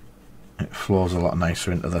 it flows a lot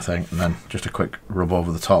nicer into the thing. And then just a quick rub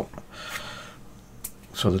over the top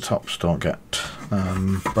so the tops don't get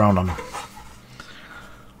brown on them.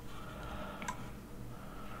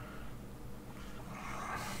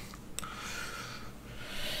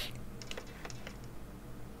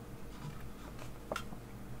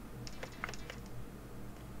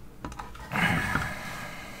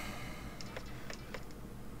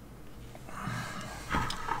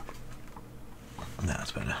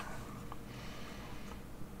 That's better.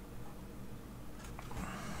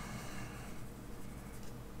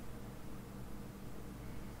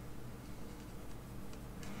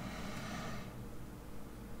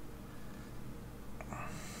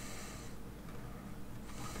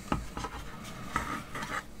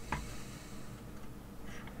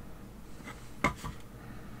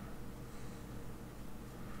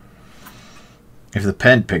 If the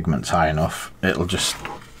paint pigment's high enough, it'll just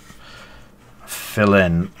fill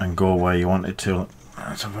in and go where you want it to.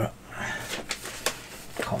 Let's have a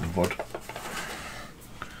cotton bud.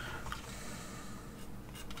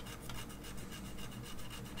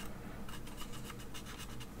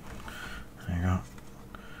 There you go.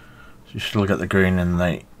 So you still get the green in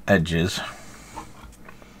the edges,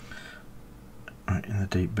 right in the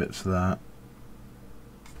deep bits there,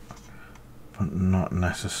 but not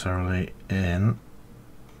necessarily in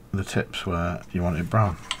the tips where you want it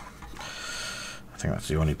brown. I think that's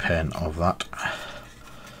the only paint of that.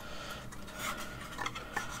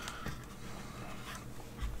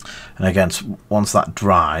 And again, once that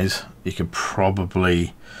dries, you could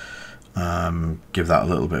probably give that a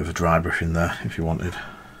little bit of a dry brush in there if you wanted.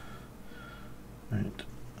 Right,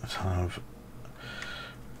 let's have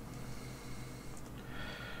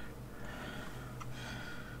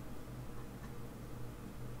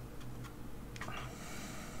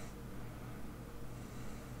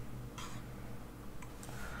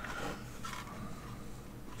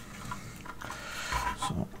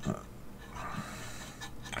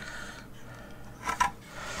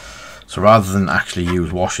So rather than actually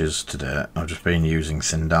use washes today, I've just been using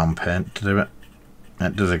thin down paint to do it.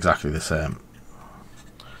 It does exactly the same.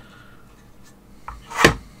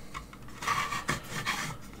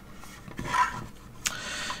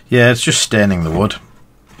 Yeah, it's just staining the wood.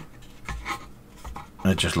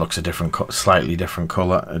 It just looks a different, slightly different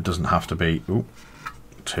colour. It doesn't have to be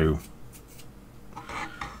too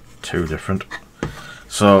different.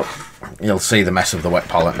 So you'll see the mess of the wet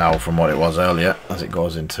palette now from what it was earlier as it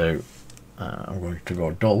goes into. I'm going to go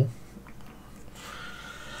dull.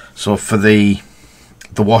 So for the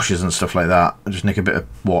washes and stuff like that, I just nick a bit of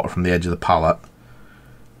water from the edge of the palette,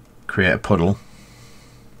 create a puddle,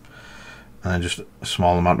 and then just a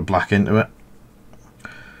small amount of black into it.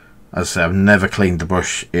 As I say, I've never cleaned the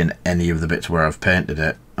brush in any of the bits where I've painted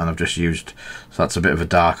it, and I've just used, so that's a bit of a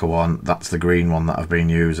darker one, that's the green one that I've been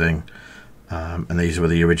using, and these were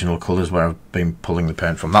the original colours where I've been pulling the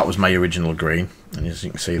paint from. That was my original green, and as you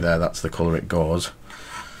can see there, that's the colour it goes.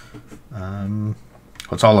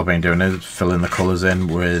 But all I've been doing is filling the colours in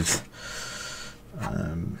with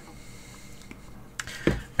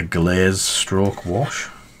a glaze stroke wash.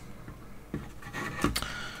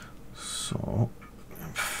 So,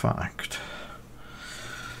 in fact,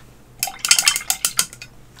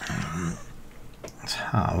 let's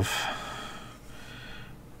have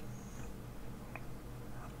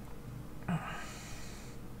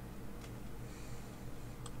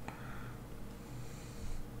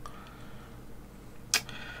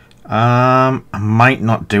I might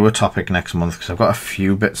not do a topic next month because I've got a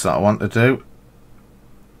few bits that I want to do.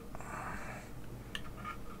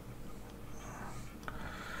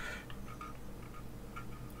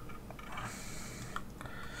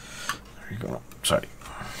 There we go. Sorry.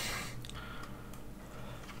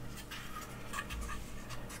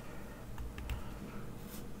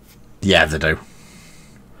 Yeah, they do.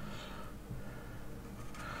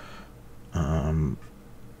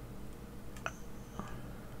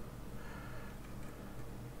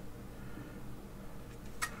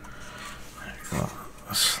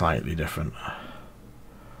 Slightly different.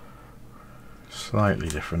 Slightly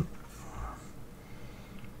different.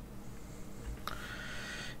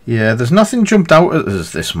 Yeah, there's nothing jumped out at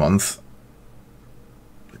us this month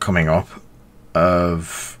coming up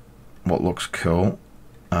of what looks cool.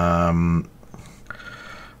 I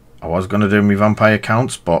was going to do my vampire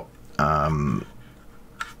counts, but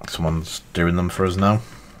someone's doing them for us now.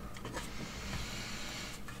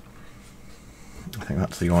 I think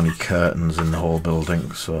that's the only curtains in the whole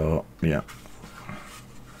building, so yeah.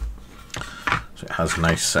 So it has a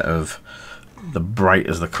nice set of the bright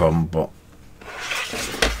as they come, but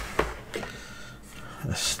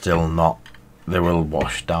they're still not. They will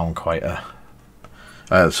wash down quite a.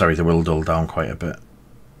 Sorry, they will dull down quite a bit.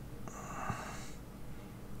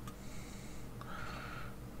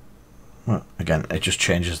 Well, again, it just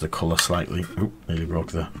changes the colour slightly. Oop, nearly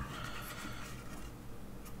broke the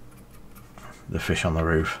fish on the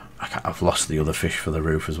roof. I've lost the other fish for the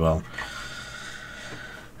roof as well.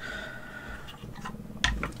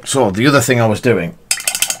 So the other thing I was doing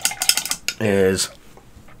is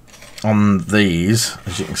on these,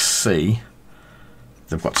 as you can see,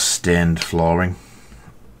 they've got stained flooring.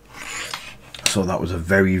 So that was a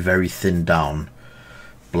very, very thin down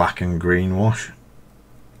black and green wash.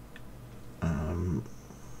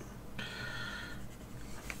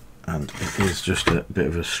 And it is just a bit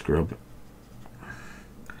of a scrub.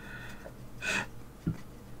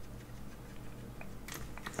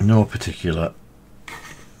 No particular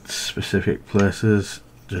specific places,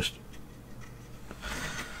 just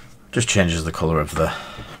changes the colour of the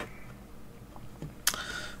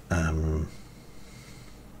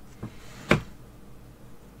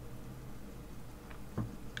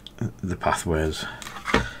pathways.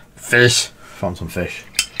 Fish! Found some fish.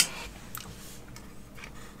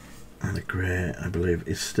 And the grey, I believe,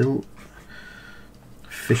 is still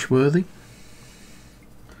fish worthy.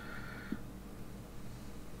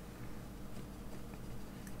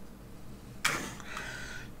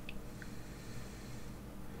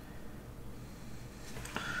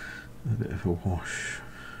 A bit of a wash.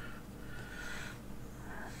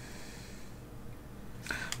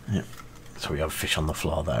 Yep. So we have fish on the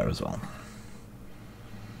floor there as well.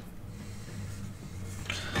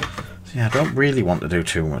 So yeah, I don't really want to do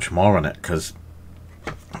too much more on it because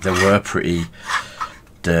they were pretty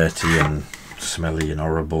dirty and smelly and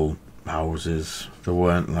horrible houses. They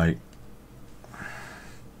weren't like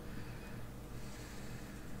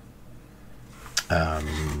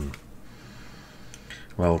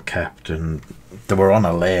well kept, and they were on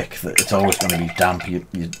a lake that it's always going to be damp. You're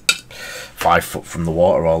 5 foot from the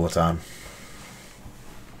water all the time.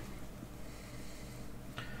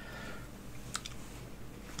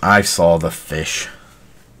 I saw the fish.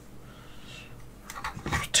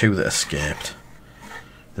 There were 2 that escaped.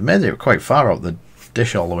 They made it quite far out the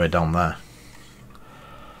dish all the way down there.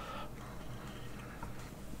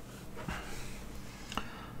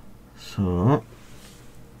 So,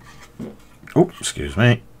 oh, excuse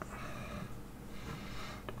me.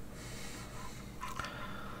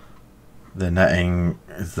 The netting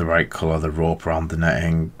is the right colour, the rope around the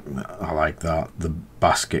netting, I like that. The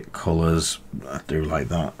basket colours, I do like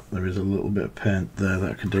that. There is a little bit of paint there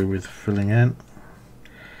that I could do with filling in.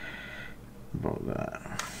 About that.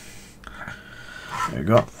 There we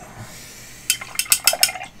go.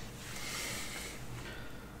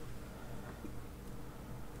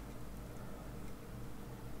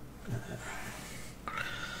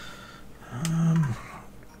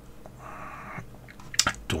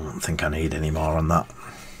 I don't think I need any more on that.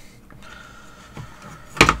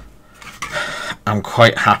 I'm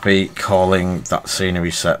quite happy calling that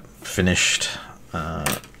scenery set finished.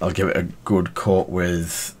 I'll give it a good coat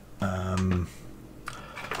with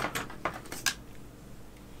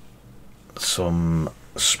some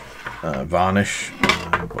varnish,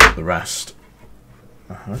 but the rest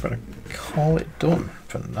I'm going to call it done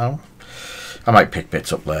for now. I might pick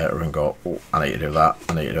bits up later and go, oh, I need to do that,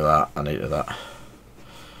 I need to do that, I need to do that.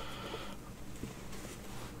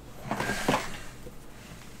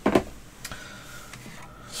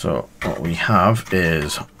 So what we have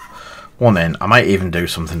is one in. I might even do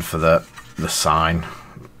something for the sign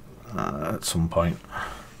at some point.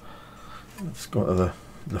 Let's go to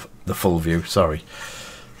the full view, sorry.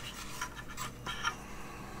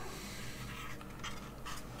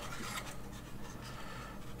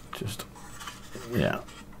 Just, yeah,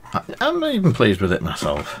 I'm even pleased with it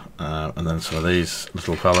myself. And then some of these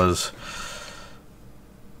little fellas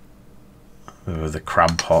with the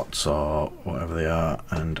crab pots or whatever they are,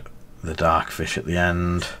 and the dark fish at the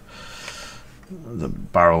end. The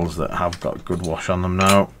barrels that have got good wash on them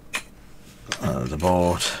now. The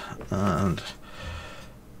boat, and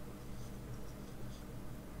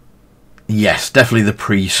yes, definitely the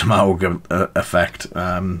pre-Smaug effect.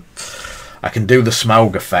 I can do the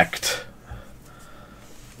Smaug effect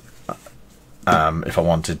if I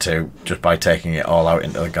wanted to, just by taking it all out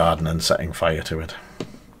into the garden and setting fire to it.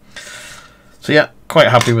 So yeah, quite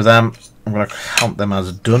happy with them. I'm going to count them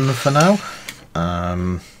as done for now.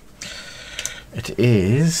 It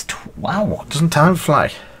is... wow, doesn't time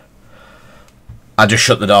fly? I just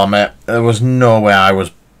shut the door, mate. There was no way I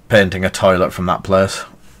was painting a toilet from that place.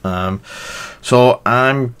 So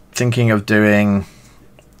I'm thinking of doing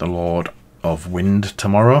the Lord of Wind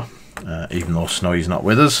tomorrow, even though Snowy's not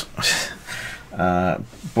with us.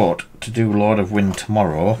 But to do Lord of Wind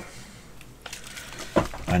tomorrow,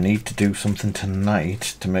 I need to do something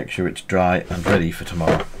tonight to make sure it's dry and ready for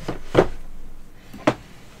tomorrow.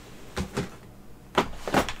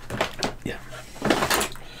 Yeah.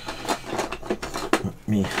 Let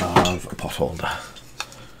me have a pot holder.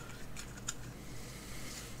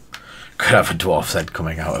 Could have a dwarf's head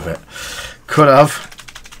coming out of it. Could have.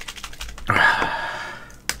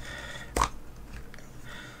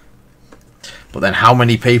 But then how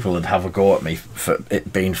many people would have a go at me for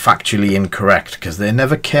it being factually incorrect? Because they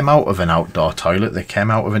never came out of an outdoor toilet, they came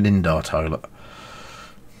out of an indoor toilet.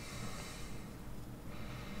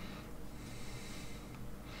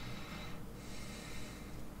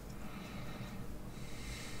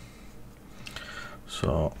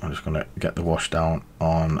 So I'm just going to get the wash down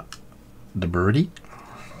on the birdie.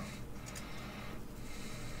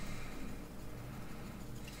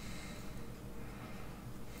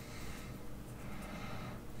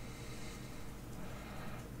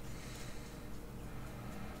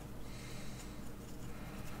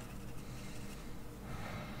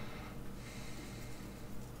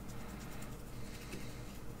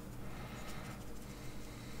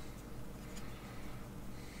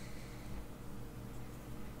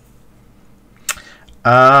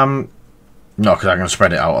 No, because I'm going to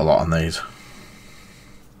spread it out a lot on these.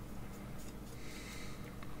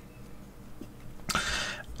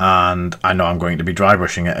 And I know I'm going to be dry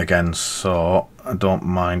brushing it again, so I don't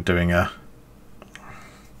mind doing a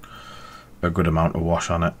good amount of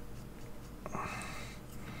wash on it.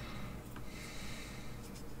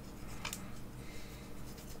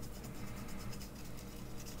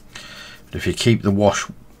 But if you keep the wash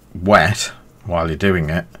wet while you're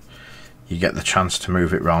doing it, you get the chance to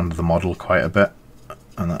move it around the model quite a bit,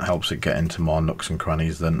 and that helps it get into more nooks and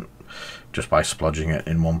crannies than just by splodging it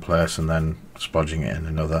in one place and then splodging it in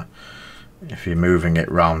another. If you're moving it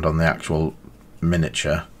round on the actual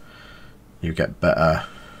miniature, you get better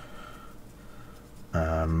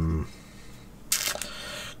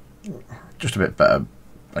just a bit better,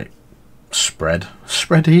 like spread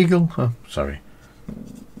eagle. Oh, sorry.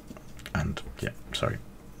 And yeah, sorry.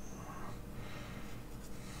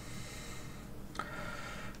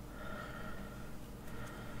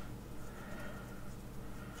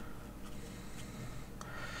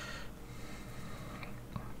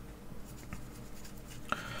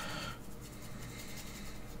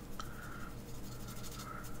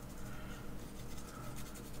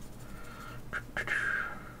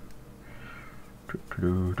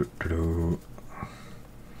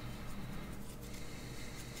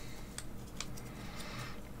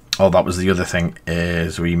 Oh, that was the other thing,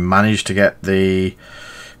 is we managed to get the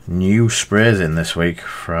new sprays in this week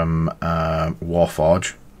from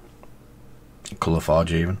Warforge,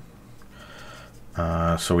 Colourforge even.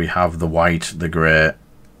 So we have the white, the grey,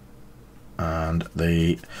 and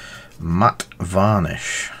the matte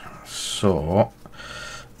varnish. So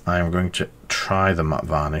I'm going to try the matte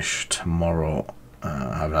varnish tomorrow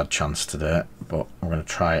I haven't had a chance to do it, but I'm going to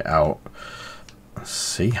try it out and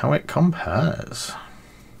see how it compares.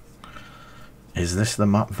 Is this the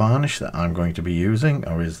matte varnish that I'm going to be using,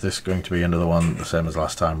 or is this going to be another one the same as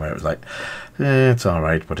last time where it was like, it's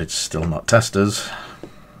alright, but it's still not Testors.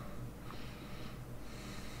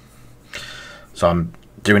 So I'm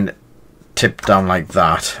doing it tip down like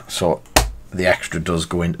that, so the extra does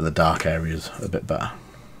go into the dark areas a bit better,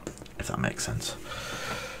 if that makes sense.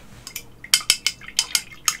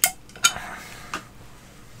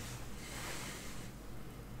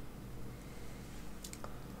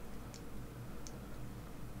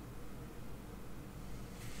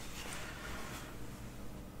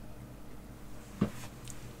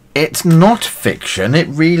 It's not fiction, it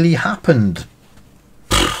really happened.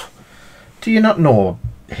 Do you not know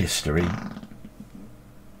history,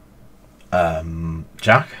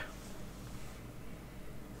 Jack?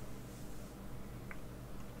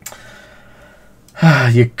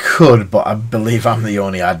 You could, but I believe I'm the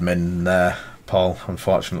only admin there, Paul,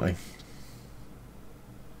 unfortunately.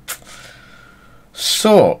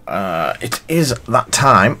 So, it is that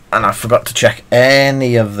time, and I forgot to check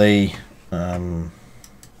any of the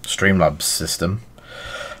Streamlabs system.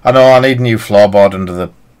 I know I need a new floorboard under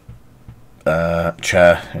the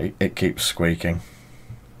chair. It keeps squeaking.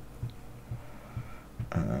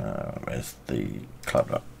 Where's the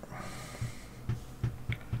clapper?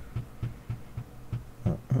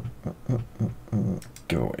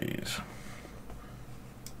 Giveaways.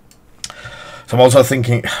 So I'm also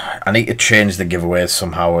thinking I need to change the giveaways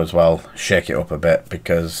somehow as well. Shake it up a bit,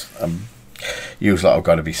 because usually I've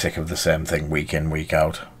got to be sick of the same thing week in, week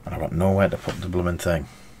out, and I've got nowhere to put the blooming thing.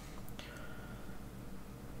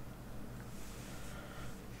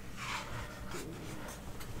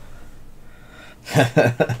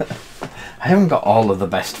 I haven't got all of the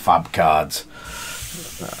best fab cards.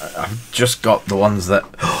 I've just got the ones that...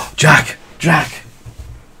 Jack! Jack!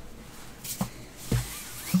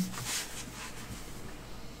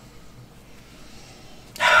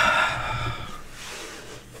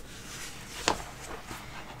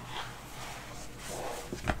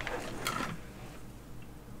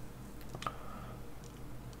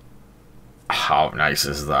 How nice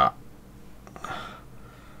is that?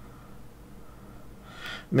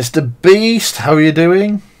 Mr. Beast, how are you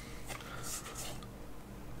doing?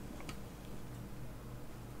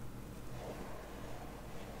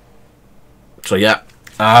 So yeah,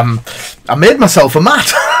 I made myself a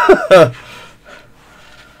mat.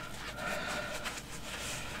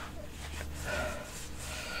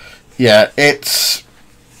 Yeah, it's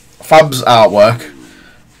Fab's artwork,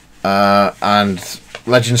 and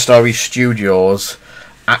Legend Story Studios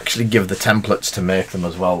actually give the templates to make them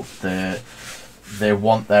as well. They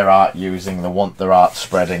want their art using, they want their art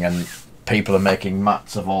spreading, and people are making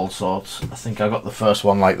mats of all sorts. I think I got the first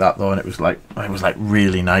one like that though, and it was like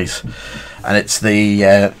really nice. And it's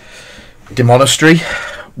the Demonastery,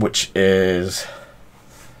 which is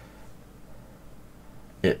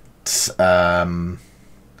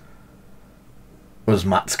was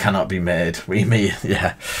mats cannot be made.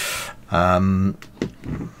 Yeah.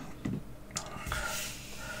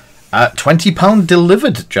 £20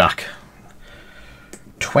 delivered, Jack.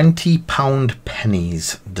 £20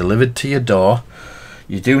 pennies delivered to your door.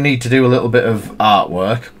 You do need to do a little bit of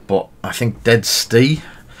artwork, but I think Dead Stee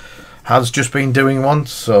has just been doing one,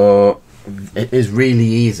 so it is really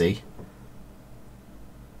easy.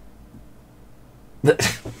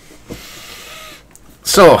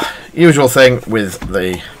 So, usual thing with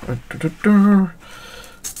the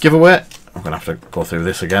giveaway. I'm going to have to go through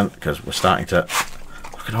this again because we're starting to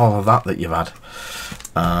look at all of that you've had.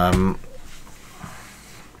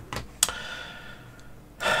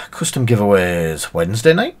 Custom giveaways,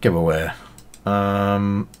 Wednesday night giveaway.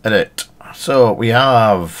 Edit. So we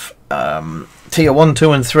have tier 1,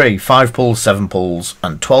 2 and 3, 5 pulls, 7 pulls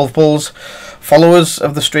and 12 pulls. Followers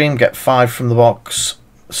of the stream get 5 from the box.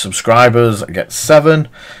 Subscribers get 7,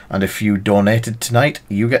 and if you donated tonight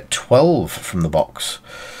you get 12 from the box.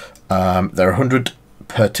 There are 100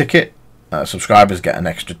 per ticket. Subscribers get an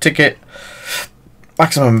extra ticket,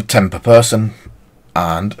 maximum of 10 per person,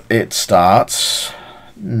 and it starts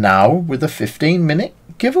now with a 15-minute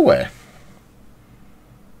giveaway.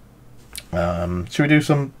 Should we do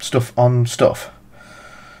some stuff on stuff?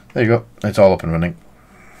 There you go, it's all up and running.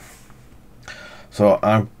 So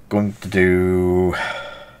I'm going to do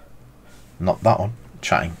not that one,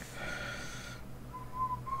 chatting.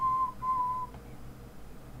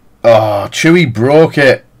 Oh, Chewy broke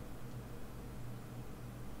it.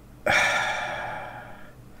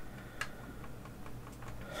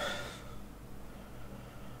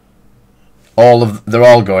 They're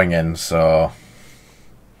all going in, so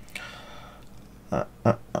Bad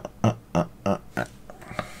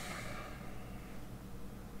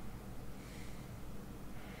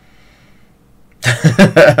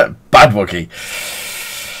Wookie.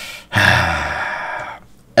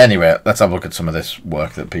 Anyway, let's have a look at some of this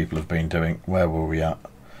work that people have been doing. Where were we at?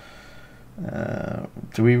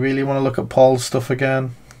 Do we really want to look at Paul's stuff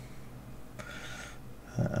again?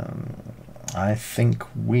 I think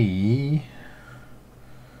we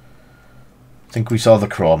saw the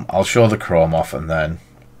chrome. I'll show the chrome off and then.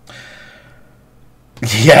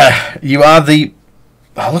 Yeah, you are the.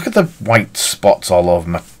 Oh, look at the white spots all over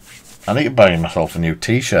me. I need to buy myself a new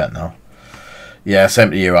t-shirt now. Yeah, same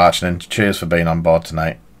to you, Archman. Cheers for being on board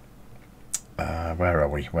tonight. Where are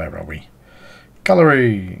we? Where are we?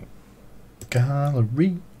 Gallery.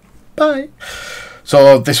 Gallery. Bye.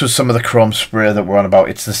 So this was some of the chrome spray that we're on about.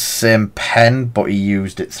 It's the same pen, but he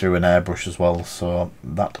used it through an airbrush as well. So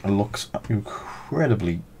that looks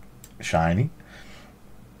incredibly shiny.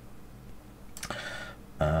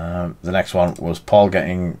 The next one was Paul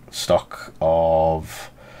getting stock of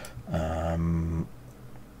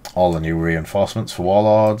all the new reinforcements for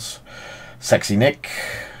Warlords. Sexy Nick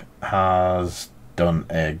has done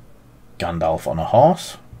a Gandalf on a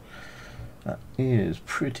horse. That is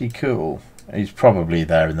pretty cool. He's probably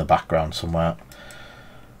there in the background somewhere.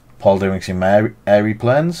 Paul doing some airy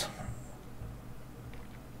planes.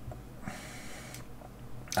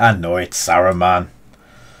 I know it's Saruman.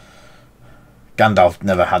 Gandalf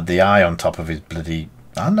never had the eye on top of his bloody...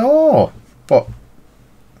 I know, but...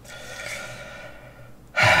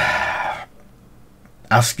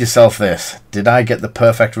 Ask yourself this. Did I get the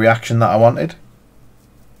perfect reaction that I wanted?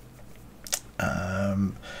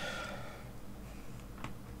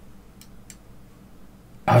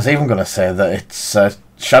 I was even going to say that it's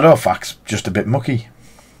Shadowfax just a bit mucky.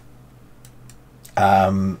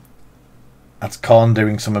 That's Corn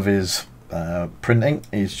doing some of his printing.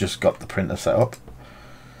 He's just got the printer set up.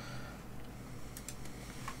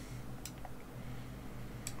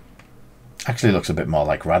 Actually looks a bit more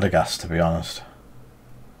like Radagast, to be honest.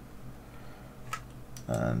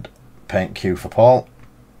 And paint cue for Paul.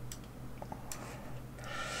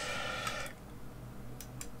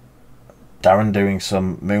 Darren doing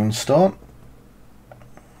some Moonstone.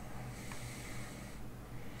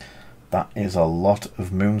 That is a lot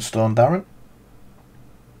of Moonstone, Darren.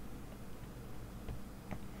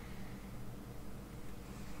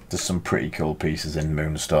 There's some pretty cool pieces in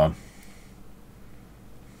Moonstone.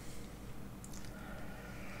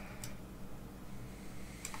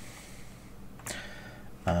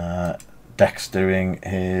 Dex doing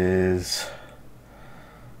his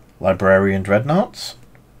Librarian Dreadnoughts.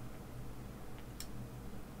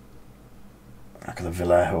 Look at the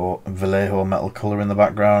Vallejo metal colour in the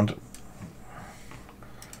background.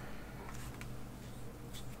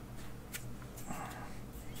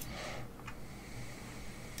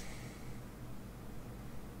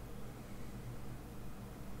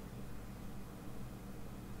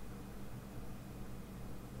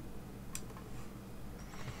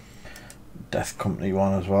 Death Company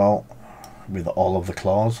one as well, with all of the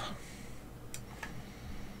claws.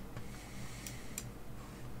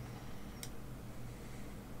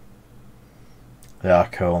 They are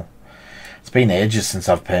cool. It's been ages since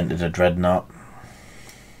I've painted a Dreadnought.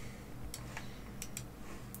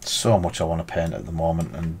 So much I want to paint at the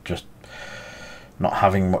moment and just not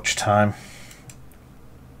having much time.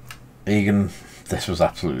 Egan, this was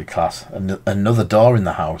absolutely class. Another door in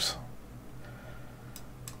the house.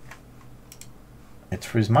 It's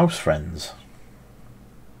for his mouse friends.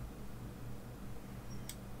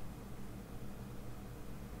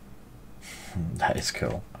 That is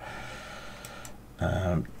cool.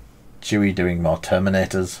 Chewie doing more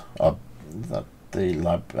Terminators, or the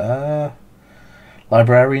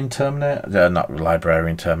Librarian Terminator? Not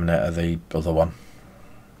Librarian Terminator, the other one.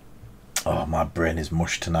 Oh, my brain is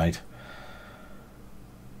mush tonight.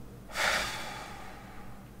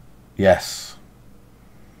 Yes.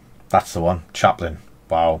 That's the one. Chaplin.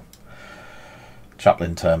 Wow.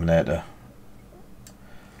 Chaplin Terminator.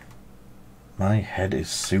 My head is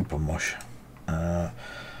super mush.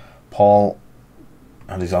 Paul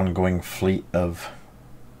and his ongoing fleet of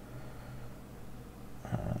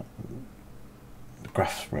the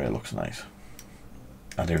graph spray looks nice.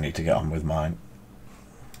 I do need to get on with mine.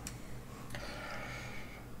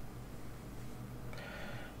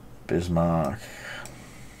 Bismarck.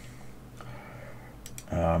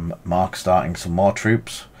 Mark starting some more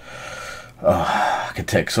troops. Oh, I could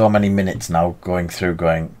take so many minutes now going through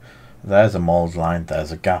going, there's a mould line,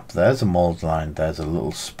 there's a gap, there's a mould line, there's a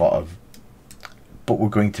little spot of, but we're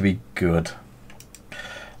going to be good.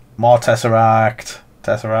 More Tesseract.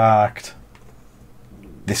 Tesseract.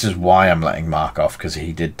 This is why I'm letting Mark off, because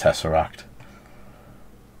he did Tesseract.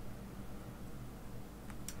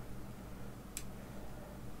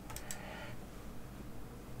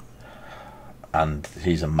 And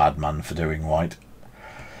he's a madman for doing white.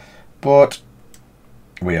 But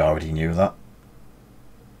we already knew that.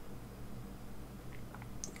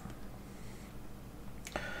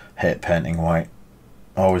 Hate painting white.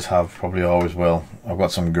 Always have, probably always will. I've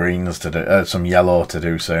got some greens to do, some yellow to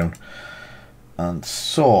do soon. And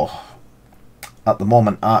so, at the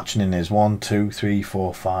moment, arching is 1, 2, 3,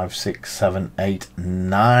 4, 5, 6, 7, 8,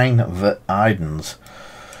 9 Idens.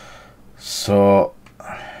 So,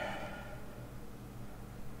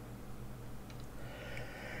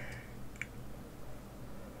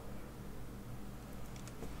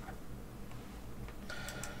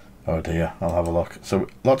 oh dear, I'll have a look. So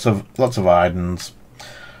lots of Idens.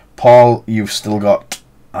 Paul, you've still got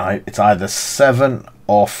it's either 7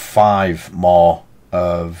 or 5 more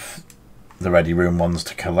of the Ready Room ones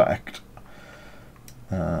to collect.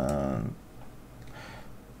 Some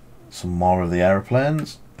more of the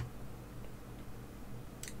aeroplanes.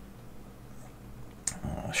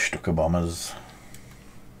 Stuka bombers.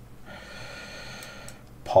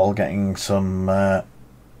 Paul getting some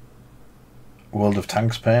World of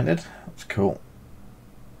Tanks painted. That's cool.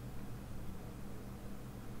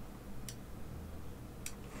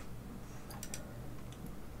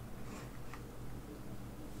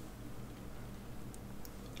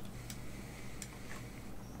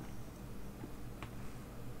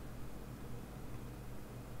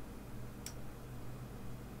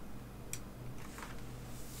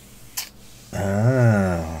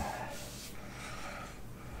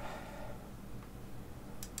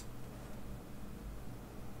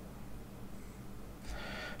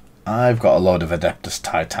 I've got a load of Adeptus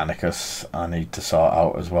Titanicus I need to sort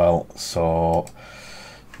out as well, so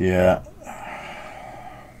yeah,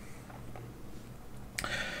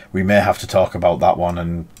 we may have to talk about that one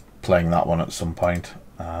and playing that one at some point.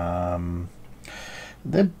 The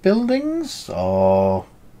buildings, or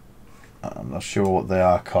I'm not sure what they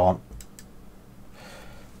are, can't.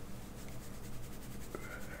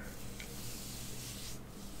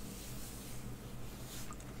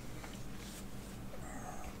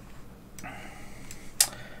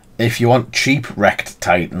 If you want cheap wrecked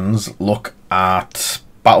Titans, look at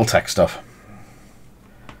Battletech stuff.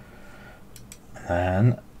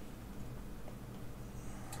 Then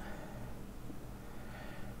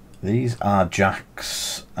these are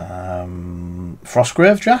Jack's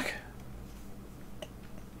Frostgrave Jack.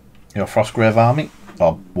 Your Frostgrave army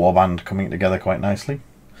or warband coming together quite nicely.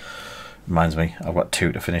 Reminds me, I've got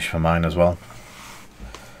 2 to finish for mine as well.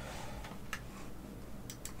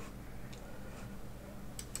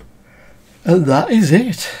 And that is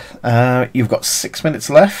it. You've got 6 minutes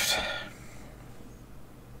left.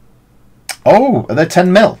 Oh, are they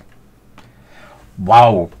 10 mil?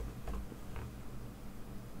 Wow.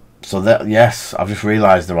 So that, yes, I've just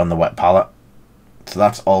realised they're on the wet palette. So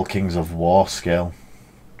that's all Kings of War scale.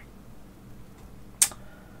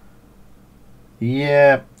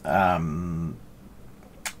 Yeah. Wow.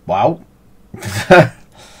 I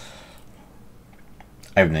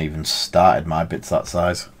haven't even started my bits that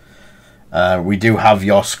size. We do have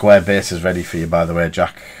your square bases ready for you, by the way,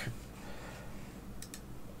 Jack.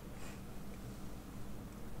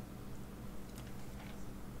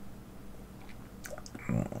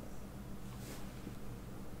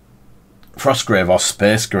 Frostgrave or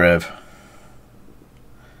Spacegrave?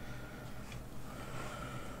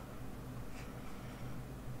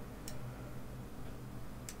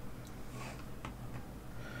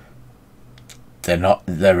 They're not.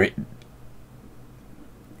 They're.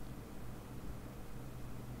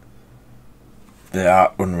 They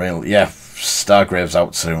are unreal. Yeah, Stargrave's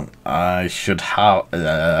out soon. I should have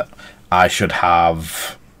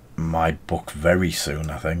my book very soon,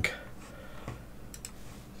 I think.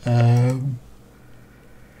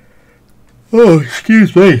 Oh,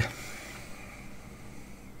 excuse me.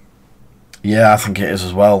 Yeah, I think it is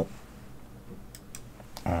as well.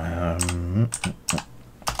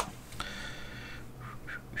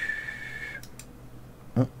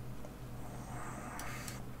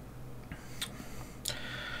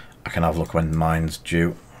 I can have a look when mine's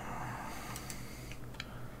due.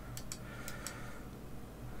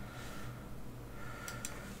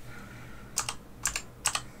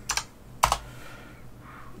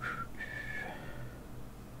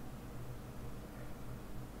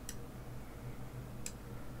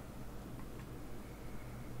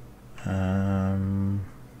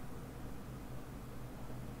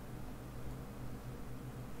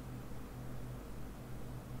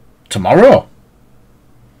 Tomorrow.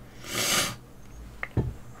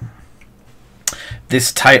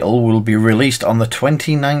 This title will be released on the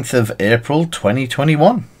 29th of April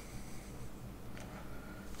 2021.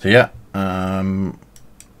 So yeah,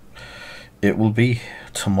 it will be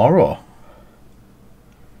tomorrow.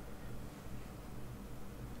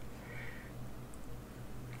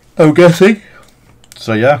 I'm guessing.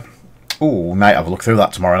 So yeah. Oh, might have a look through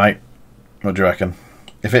that tomorrow night. What do you reckon?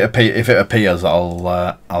 If it appears,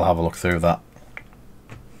 I'll have a look through that.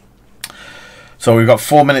 So we've got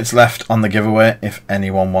 4 minutes left on the giveaway. If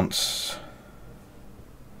anyone wants,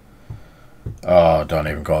 oh, don't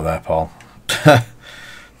even go there, Paul.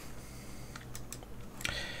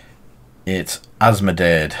 It's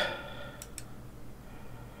Asmodee.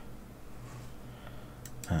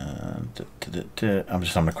 I'm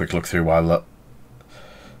just having a quick look through while that.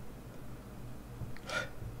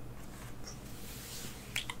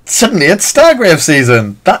 Suddenly it's Stargrave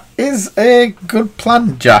season. That is a good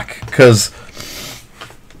plan, Jack, because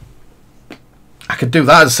I could do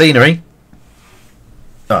that as scenery.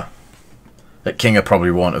 Oh, that Kinga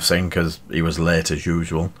probably won't have seen because he was late as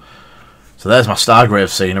usual. So there's my Stargrave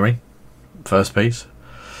scenery, first piece.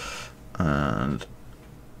 And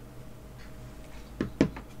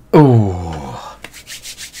ooh.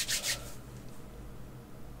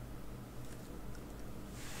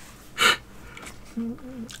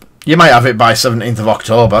 You might have it by 17th of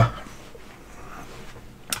October.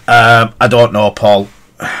 I don't know, Paul.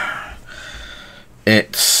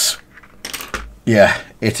 It's, yeah,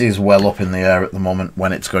 it is well up in the air at the moment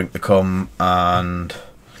when it's going to come, and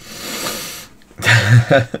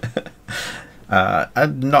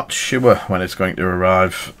I'm not sure when it's going to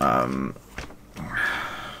arrive. I've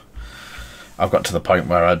got to the point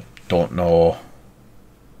where I don't know.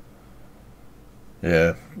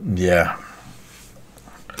 Yeah.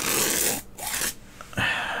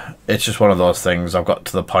 It's just one of those things. I've got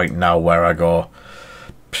to the point now where I go,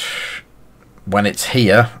 when it's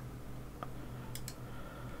here,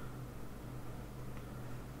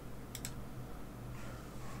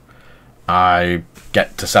 I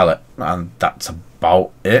get to sell it, and that's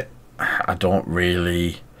about it. I don't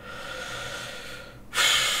really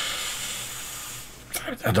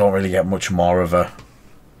get much more of a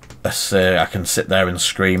say. I can sit there and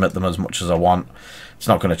scream at them as much as I want. It's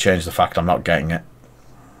not going to change the fact I'm not getting it.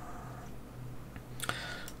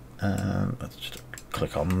 Let's just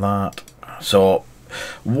click on that. So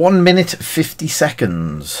 1 minute 50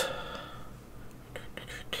 seconds.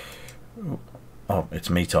 Oh, it's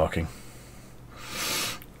me talking.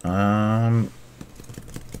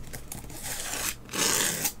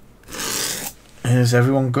 Is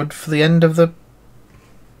everyone good for the end of the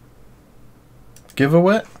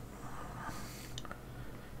giveaway?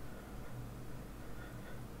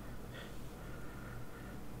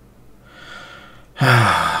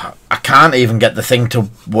 I can't even get the thing to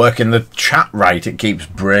work in the chat right. It keeps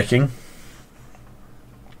breaking.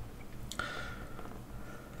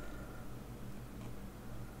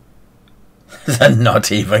 They're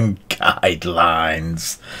not even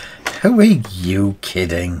guidelines. Who are you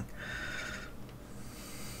kidding?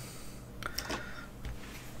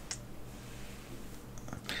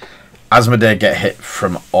 Asmodee get hit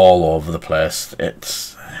from all over the place.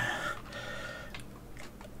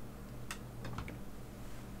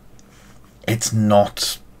 It's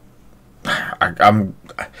not.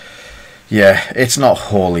 Yeah, it's not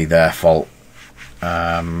wholly their fault.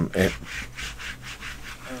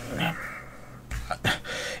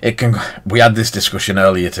 It can. We had this discussion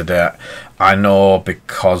earlier today. I know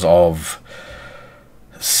because of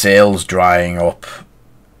sales drying up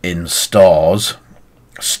in stores.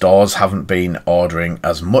 Stores haven't been ordering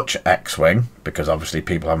as much X-Wing because obviously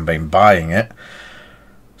people haven't been buying it.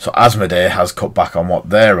 So Asmodee has cut back on what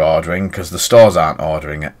they're ordering because the stores aren't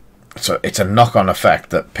ordering it. So it's a knock-on effect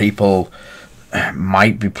that people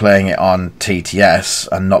might be playing it on TTS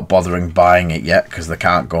and not bothering buying it yet because they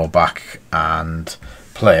can't go back and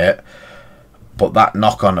play it. But that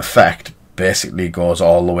knock-on effect basically goes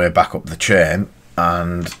all the way back up the chain,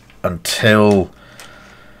 and until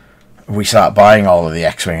we start buying all of the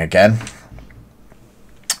X-Wing again,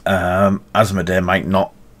 Asmodee might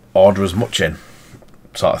not order as much in,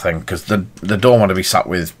 sort of thing, because they don't want to be sat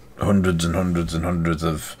with hundreds and hundreds and hundreds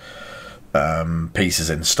of pieces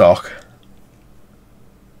in stock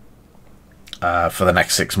for the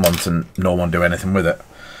next 6 months and no one do anything with it.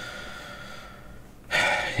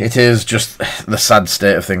 It is just the sad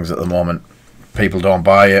state of things at the moment. People don't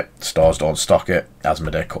buy it, stores don't stock it,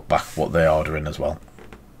 Asmodee cut back what they order in as well.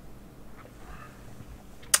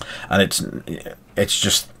 And it's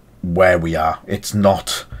just where we are. It's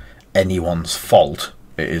not anyone's fault.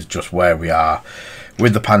 It is just where we are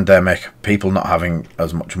with the pandemic. People not having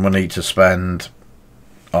as much money to spend.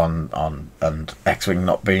 and X-Wing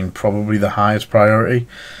not being probably the highest priority.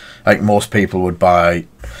 I think most people would buy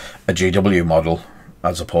a GW model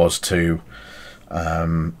as opposed to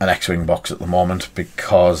an X-Wing box at the moment,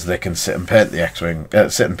 because they can sit and paint the X-Wing,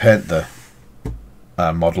 sit and paint the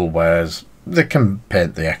model, whereas they can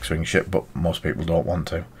paint the X-Wing ship, but most people don't want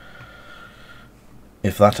to.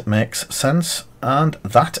 If that makes sense. And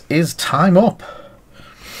that is time up.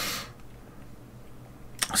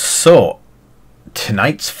 So,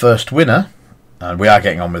 tonight's first winner, and we are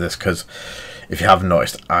getting on with this because if you haven't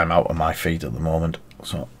noticed, I'm out of my feet at the moment,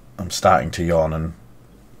 so I'm starting to yawn and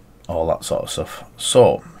all that sort of stuff.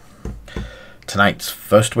 So, tonight's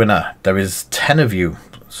first winner, there is 10 of you,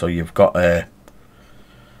 so you've got a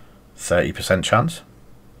 30% chance.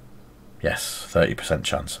 Yes, 30%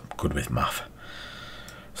 chance. I'm good with math.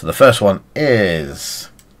 So the first one is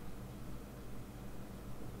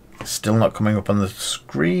still not coming up on the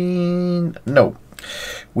screen. No,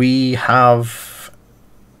 we have,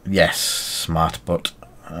 yes, smart, but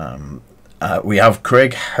we have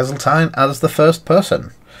Craig Heseltine as the first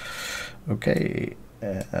person. Okay,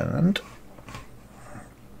 and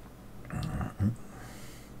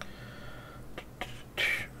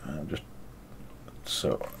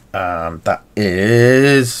so that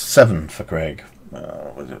is 7 for Craig.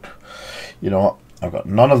 You know what? I've got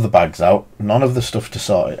none of the bags out, none of the stuff to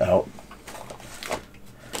sort it out.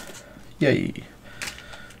 Yay!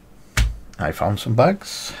 I found some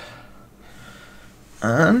bags,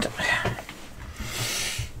 and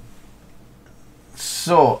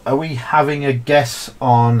so are we having a guess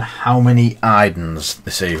on how many Idens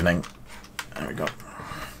this evening? There we go.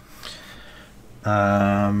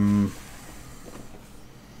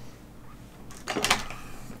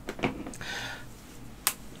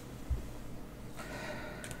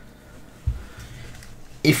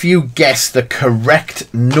 If you guess the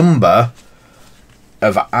correct number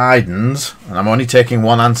of Idens, and I'm only taking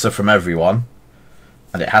one answer from everyone,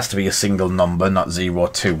 and it has to be a single number, not 0,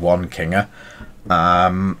 2, 1, Kinger.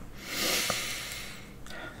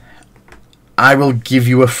 I will give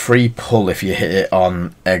you a free pull if you hit it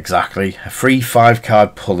on exactly. A free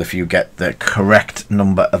 5-card pull if you get the correct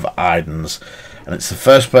number of Idens. And it's the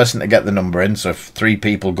first person to get the number in, so if 3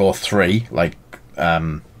 people go 3, like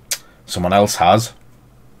someone else has,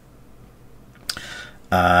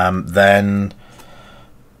 then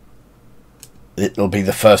it'll be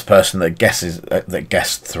the first person that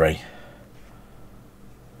guessed 3.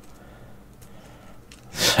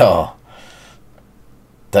 So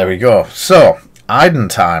there we go. So Iden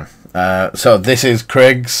time. So this is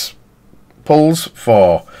Craig's pulls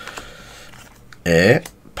for a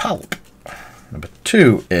Palp. Number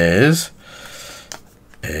 2 is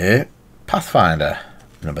a Pathfinder.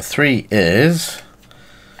 Number 3 is,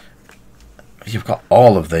 you've got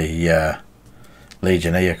all of the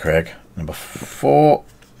Legionnaire, Craig. Number 4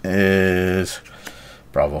 is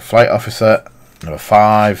Bravo Flight Officer. Number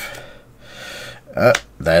 5,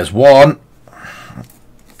 there's 1,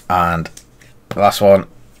 and the last one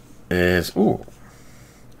is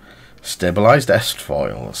Stabilized Est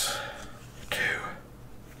Foils.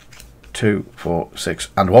 2, 4, 6,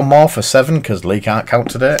 and one more for 7 because Lee can't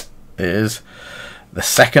count today. It is the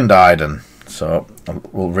second Iden. So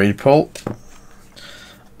we'll re-pull.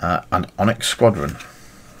 An Onyx Squadron.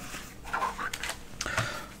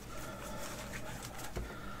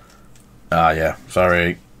 Yeah,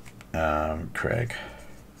 sorry, Craig.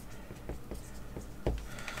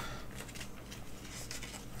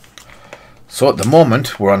 So at the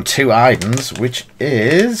moment we're on 2 Idens, which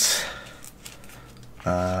is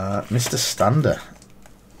Mr. Stander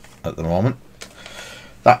at the moment.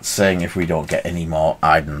 That's saying if we don't get any more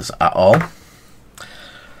Idens at all.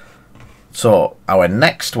 So our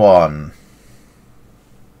next one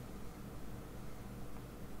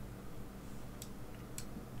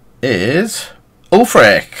is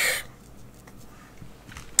Ulfric.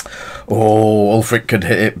 Oh, Ulfric could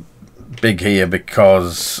hit it big here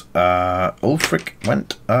because Ulfric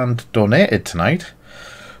went and donated tonight.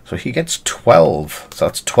 So he gets 12. So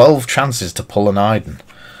that's 12 chances to pull an Iden.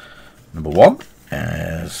 Number 1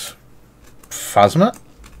 is Phasma.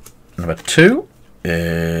 Number 2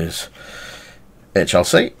 is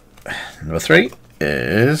HLC. Number 3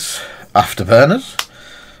 is Afterburners.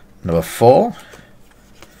 Number 4,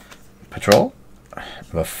 Patrol.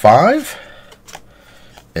 Number 5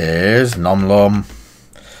 is Nomlum.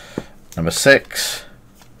 Number 6,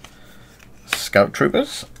 Scout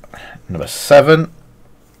Troopers. Number 7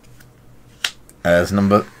 is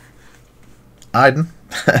number Iden.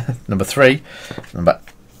 Number 3,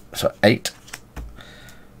 so 8,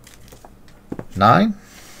 9,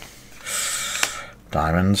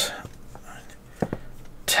 Diamonds,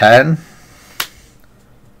 10.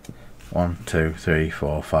 1, 2, 3,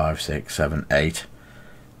 4, 5, 6, 7, 8,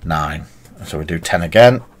 9. So we do 10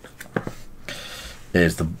 again.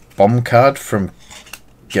 Here's the bomb card from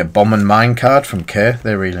bomb and mine card from K.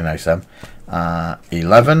 They're really nice, them.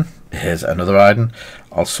 11. Here's another Iden.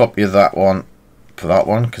 I'll swap you that one for that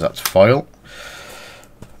one because that's foil.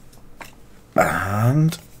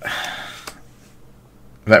 And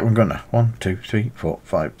Veteran Gunner. 1, 2, 3, 4,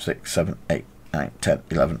 5, 6, 7, 8, 9, 10,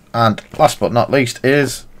 11. And last but not least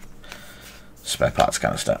is spare parts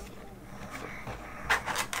canister.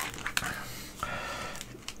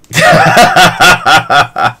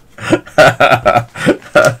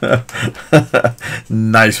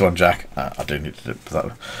 Nice one, Jack. I do need to do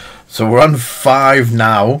that. So we're on 5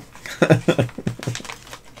 now.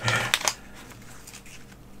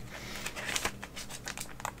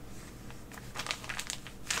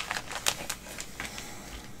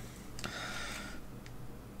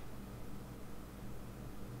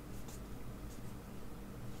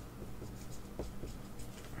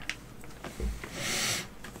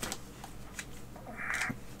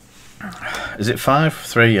 Is it 5,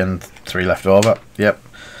 3 and 3 left over? Yep.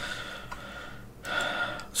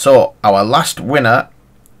 So our last winner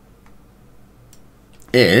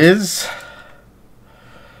is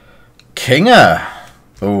Kinger.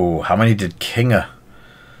 Oh, how many did Kinger?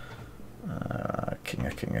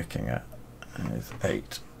 Kinger is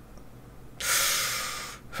 8.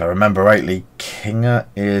 If I remember rightly, Kinger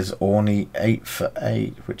is only 8 for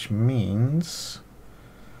 8, which means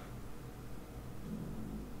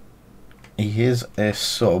he is a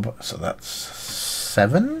sub, so that's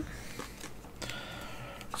 7.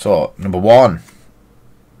 So, number 1,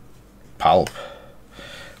 Pulp,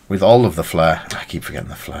 with all of the flair. I keep forgetting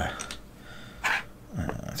the flair.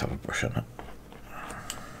 Let's have a brush on it.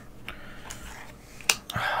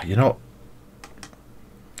 You know,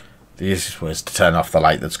 the easiest way is to turn off the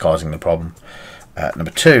light that's causing the problem. Number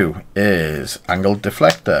 2 is Angled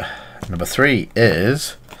Deflector. Number 3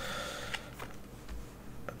 is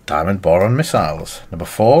Diamond Boron Missiles. Number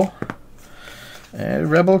 4,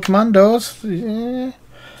 Rebel Commandos.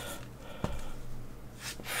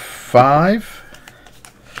 5,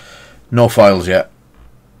 no foils yet.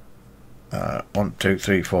 1, 2,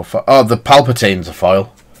 3, 4, 5. Oh, the Palpatine's a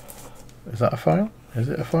foil. Is that a foil? Is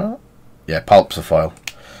it a foil? Yeah, Pulp's a foil. 1,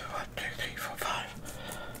 2, 3, 4, 5.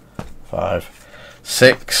 5,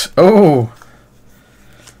 6. Oh,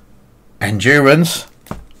 Endurance.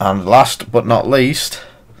 And last but not least,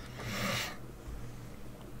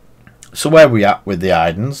 so where are we at with the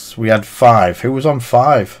Idens? We had 5. Who was on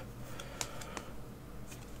 5?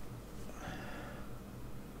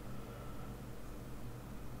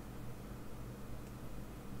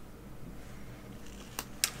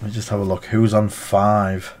 Let me just have a look. Who's on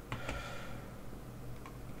 5?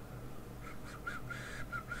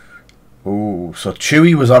 Oh, so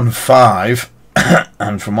Chewie was on 5,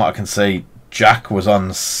 and from what I can see, Jack was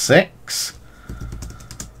on 6.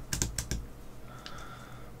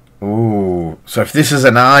 Oh, so if this is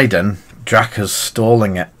an Iden, Jack has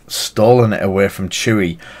stolen it away from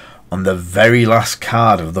Chewie on the very last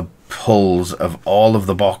card of the pulls of all of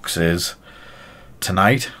the boxes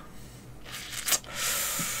tonight.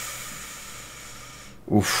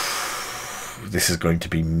 Oof, this is going to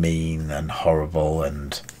be mean and horrible.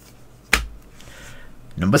 And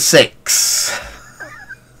number 6.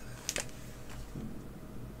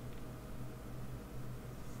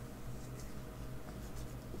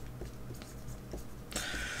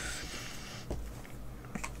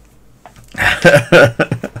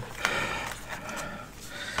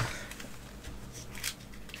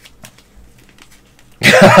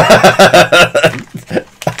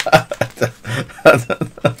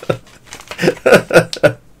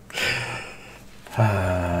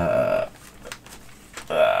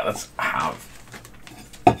 Let's have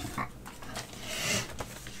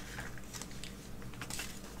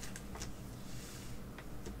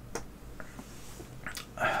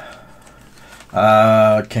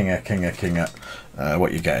Kinger.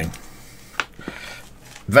 What you getting?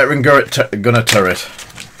 Veteran Gunner Turret.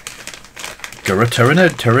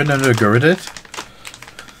 Turret.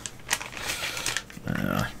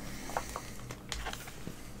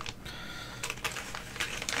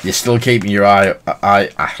 You're still keeping your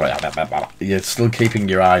you're still keeping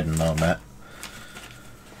your eye on though, mate.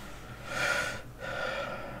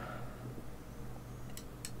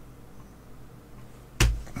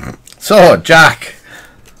 So, Jack.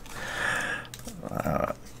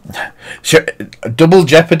 Double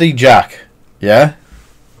Jeopardy Jack. Yeah?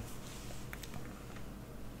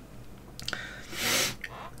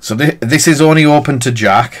 So this is only open to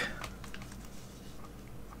Jack.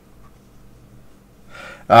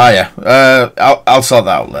 Ah, yeah. I'll sort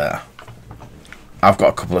that out later. I've got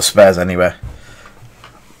a couple of spares anyway.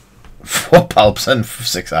 4 palps and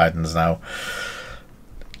 6 items now.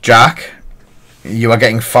 Jack, you are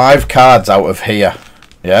getting 5 cards out of here.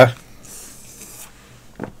 Yeah?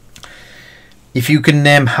 If you can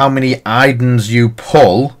name how many items you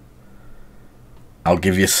pull, I'll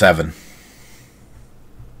give you 7.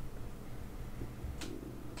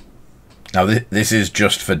 Now, this is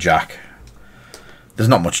just for Jack. There's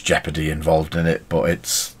not much jeopardy involved in it, but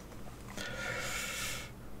it's...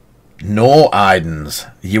 No Idens.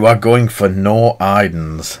 You are going for no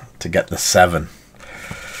Idens to get the 7.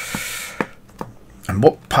 And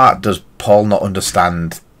what part does Paul not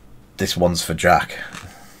understand? This one's for Jack.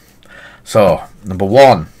 So, number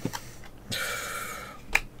 1.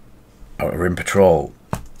 We're in patrol.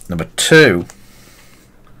 Number 2.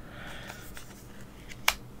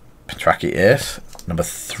 Petraki Ace. Number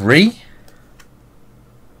 3.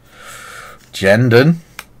 Jendon.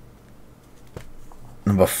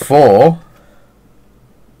 Number 4.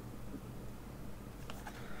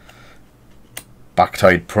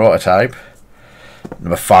 Bactoid Prototype.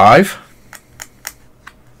 Number 5.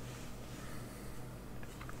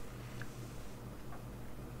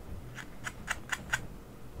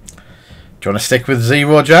 Do you want to stick with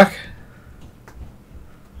 0, Jack?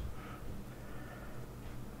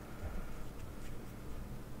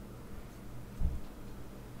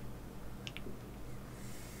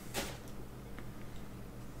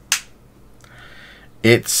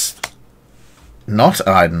 It's not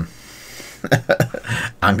Iden.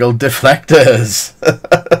 Angle deflectors.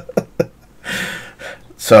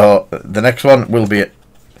 So the next one will be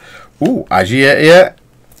IG-88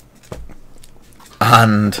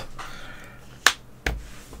 and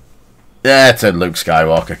yeah, it's a Luke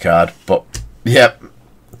Skywalker card, but yep,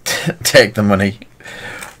 take the money.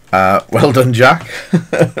 Well done, Jack.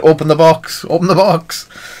 Open the box. Open the box.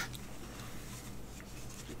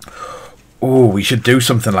 Oh, we should do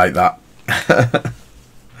something like that.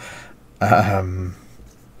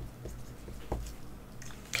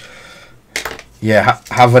 Yeah,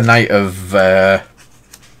 have a night of that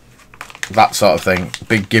sort of thing.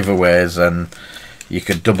 Big giveaways, and you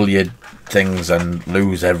could double your things and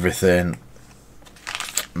lose everything.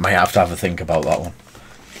 Might have to have a think about that one.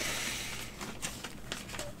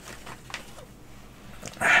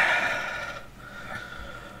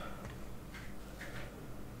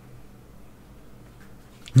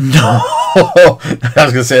 No, I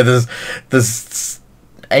was gonna say there's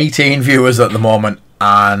 18 viewers at the moment,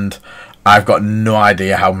 and I've got no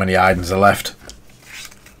idea how many items are left.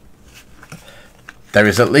 There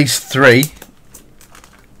is at least 3.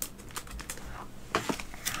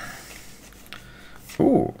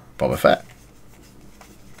 Ooh, Boba Fett.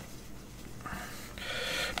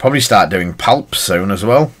 Probably start doing palps soon as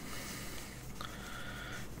well,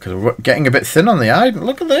 because we're getting a bit thin on the item.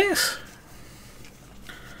 Look at this.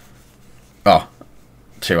 Oh,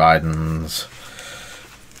 2 items.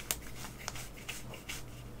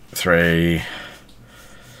 3,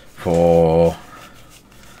 4.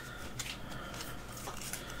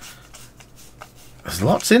 There's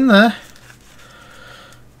lots in there.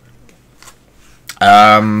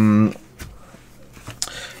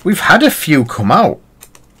 We've had a few come out.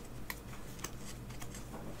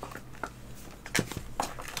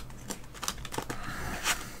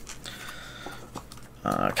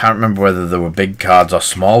 I can't remember whether they were big cards or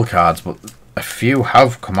small cards, but a few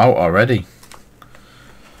have come out already.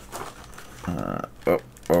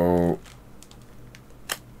 Oh.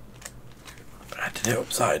 I did it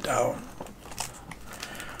upside down.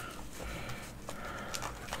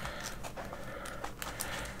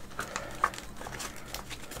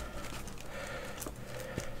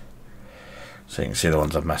 So you can see the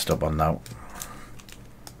ones I've messed up on now.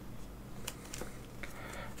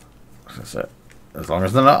 That's it. As long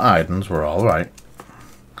as they're not items, we're all right.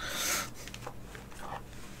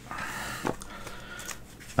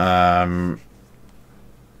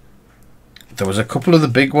 There was a couple of the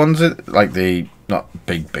big ones, like the not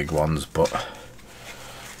big ones, but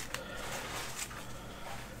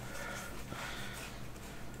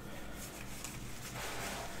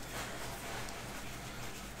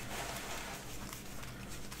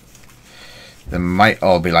they might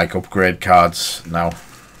all be like upgrade cards now.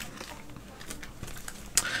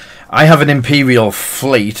 I have an Imperial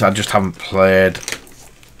fleet. I just haven't played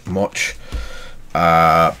much.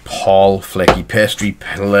 Paul Flaky Pastry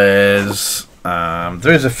plays.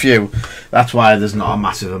 There is a few. That's why there's not a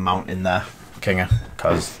massive amount in there, Kinger,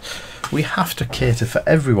 because we have to cater for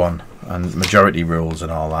everyone and majority rules and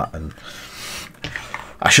all that. And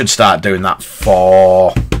I should start doing that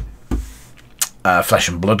for Flesh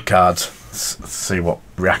and Blood cards. Let's see what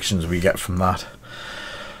reactions we get from that.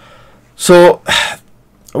 So,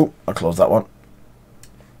 oh, I'll close that one.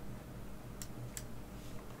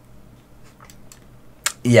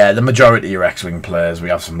 Yeah, the majority are X-Wing players. We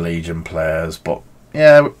have some Legion players, but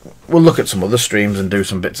yeah, we'll look at some other streams and do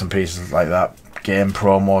some bits and pieces like that. Game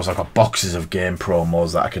promos. I've got boxes of game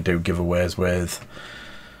promos that I could do giveaways with.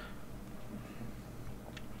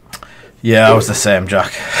 Yeah, I was the same,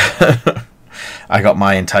 Jack. I got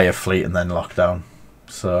my entire fleet and then lockdown.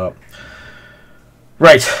 So,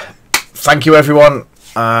 right. Thank you, everyone,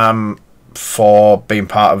 for being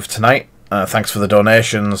part of tonight. Thanks for the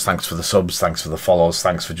donations. Thanks for the subs. Thanks for the follows.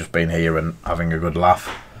 Thanks for just being here and having a good laugh.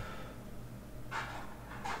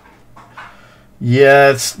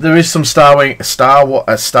 Yeah, there is some Star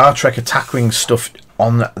Trek Attack Wing stuff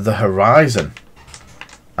on the horizon.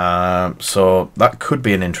 So that could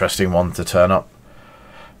be an interesting one to turn up.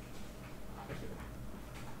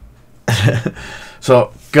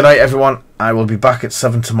 So, good night, everyone. I will be back at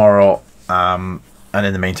 7 tomorrow. And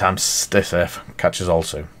in the meantime, stay safe. Catch us all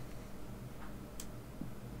soon.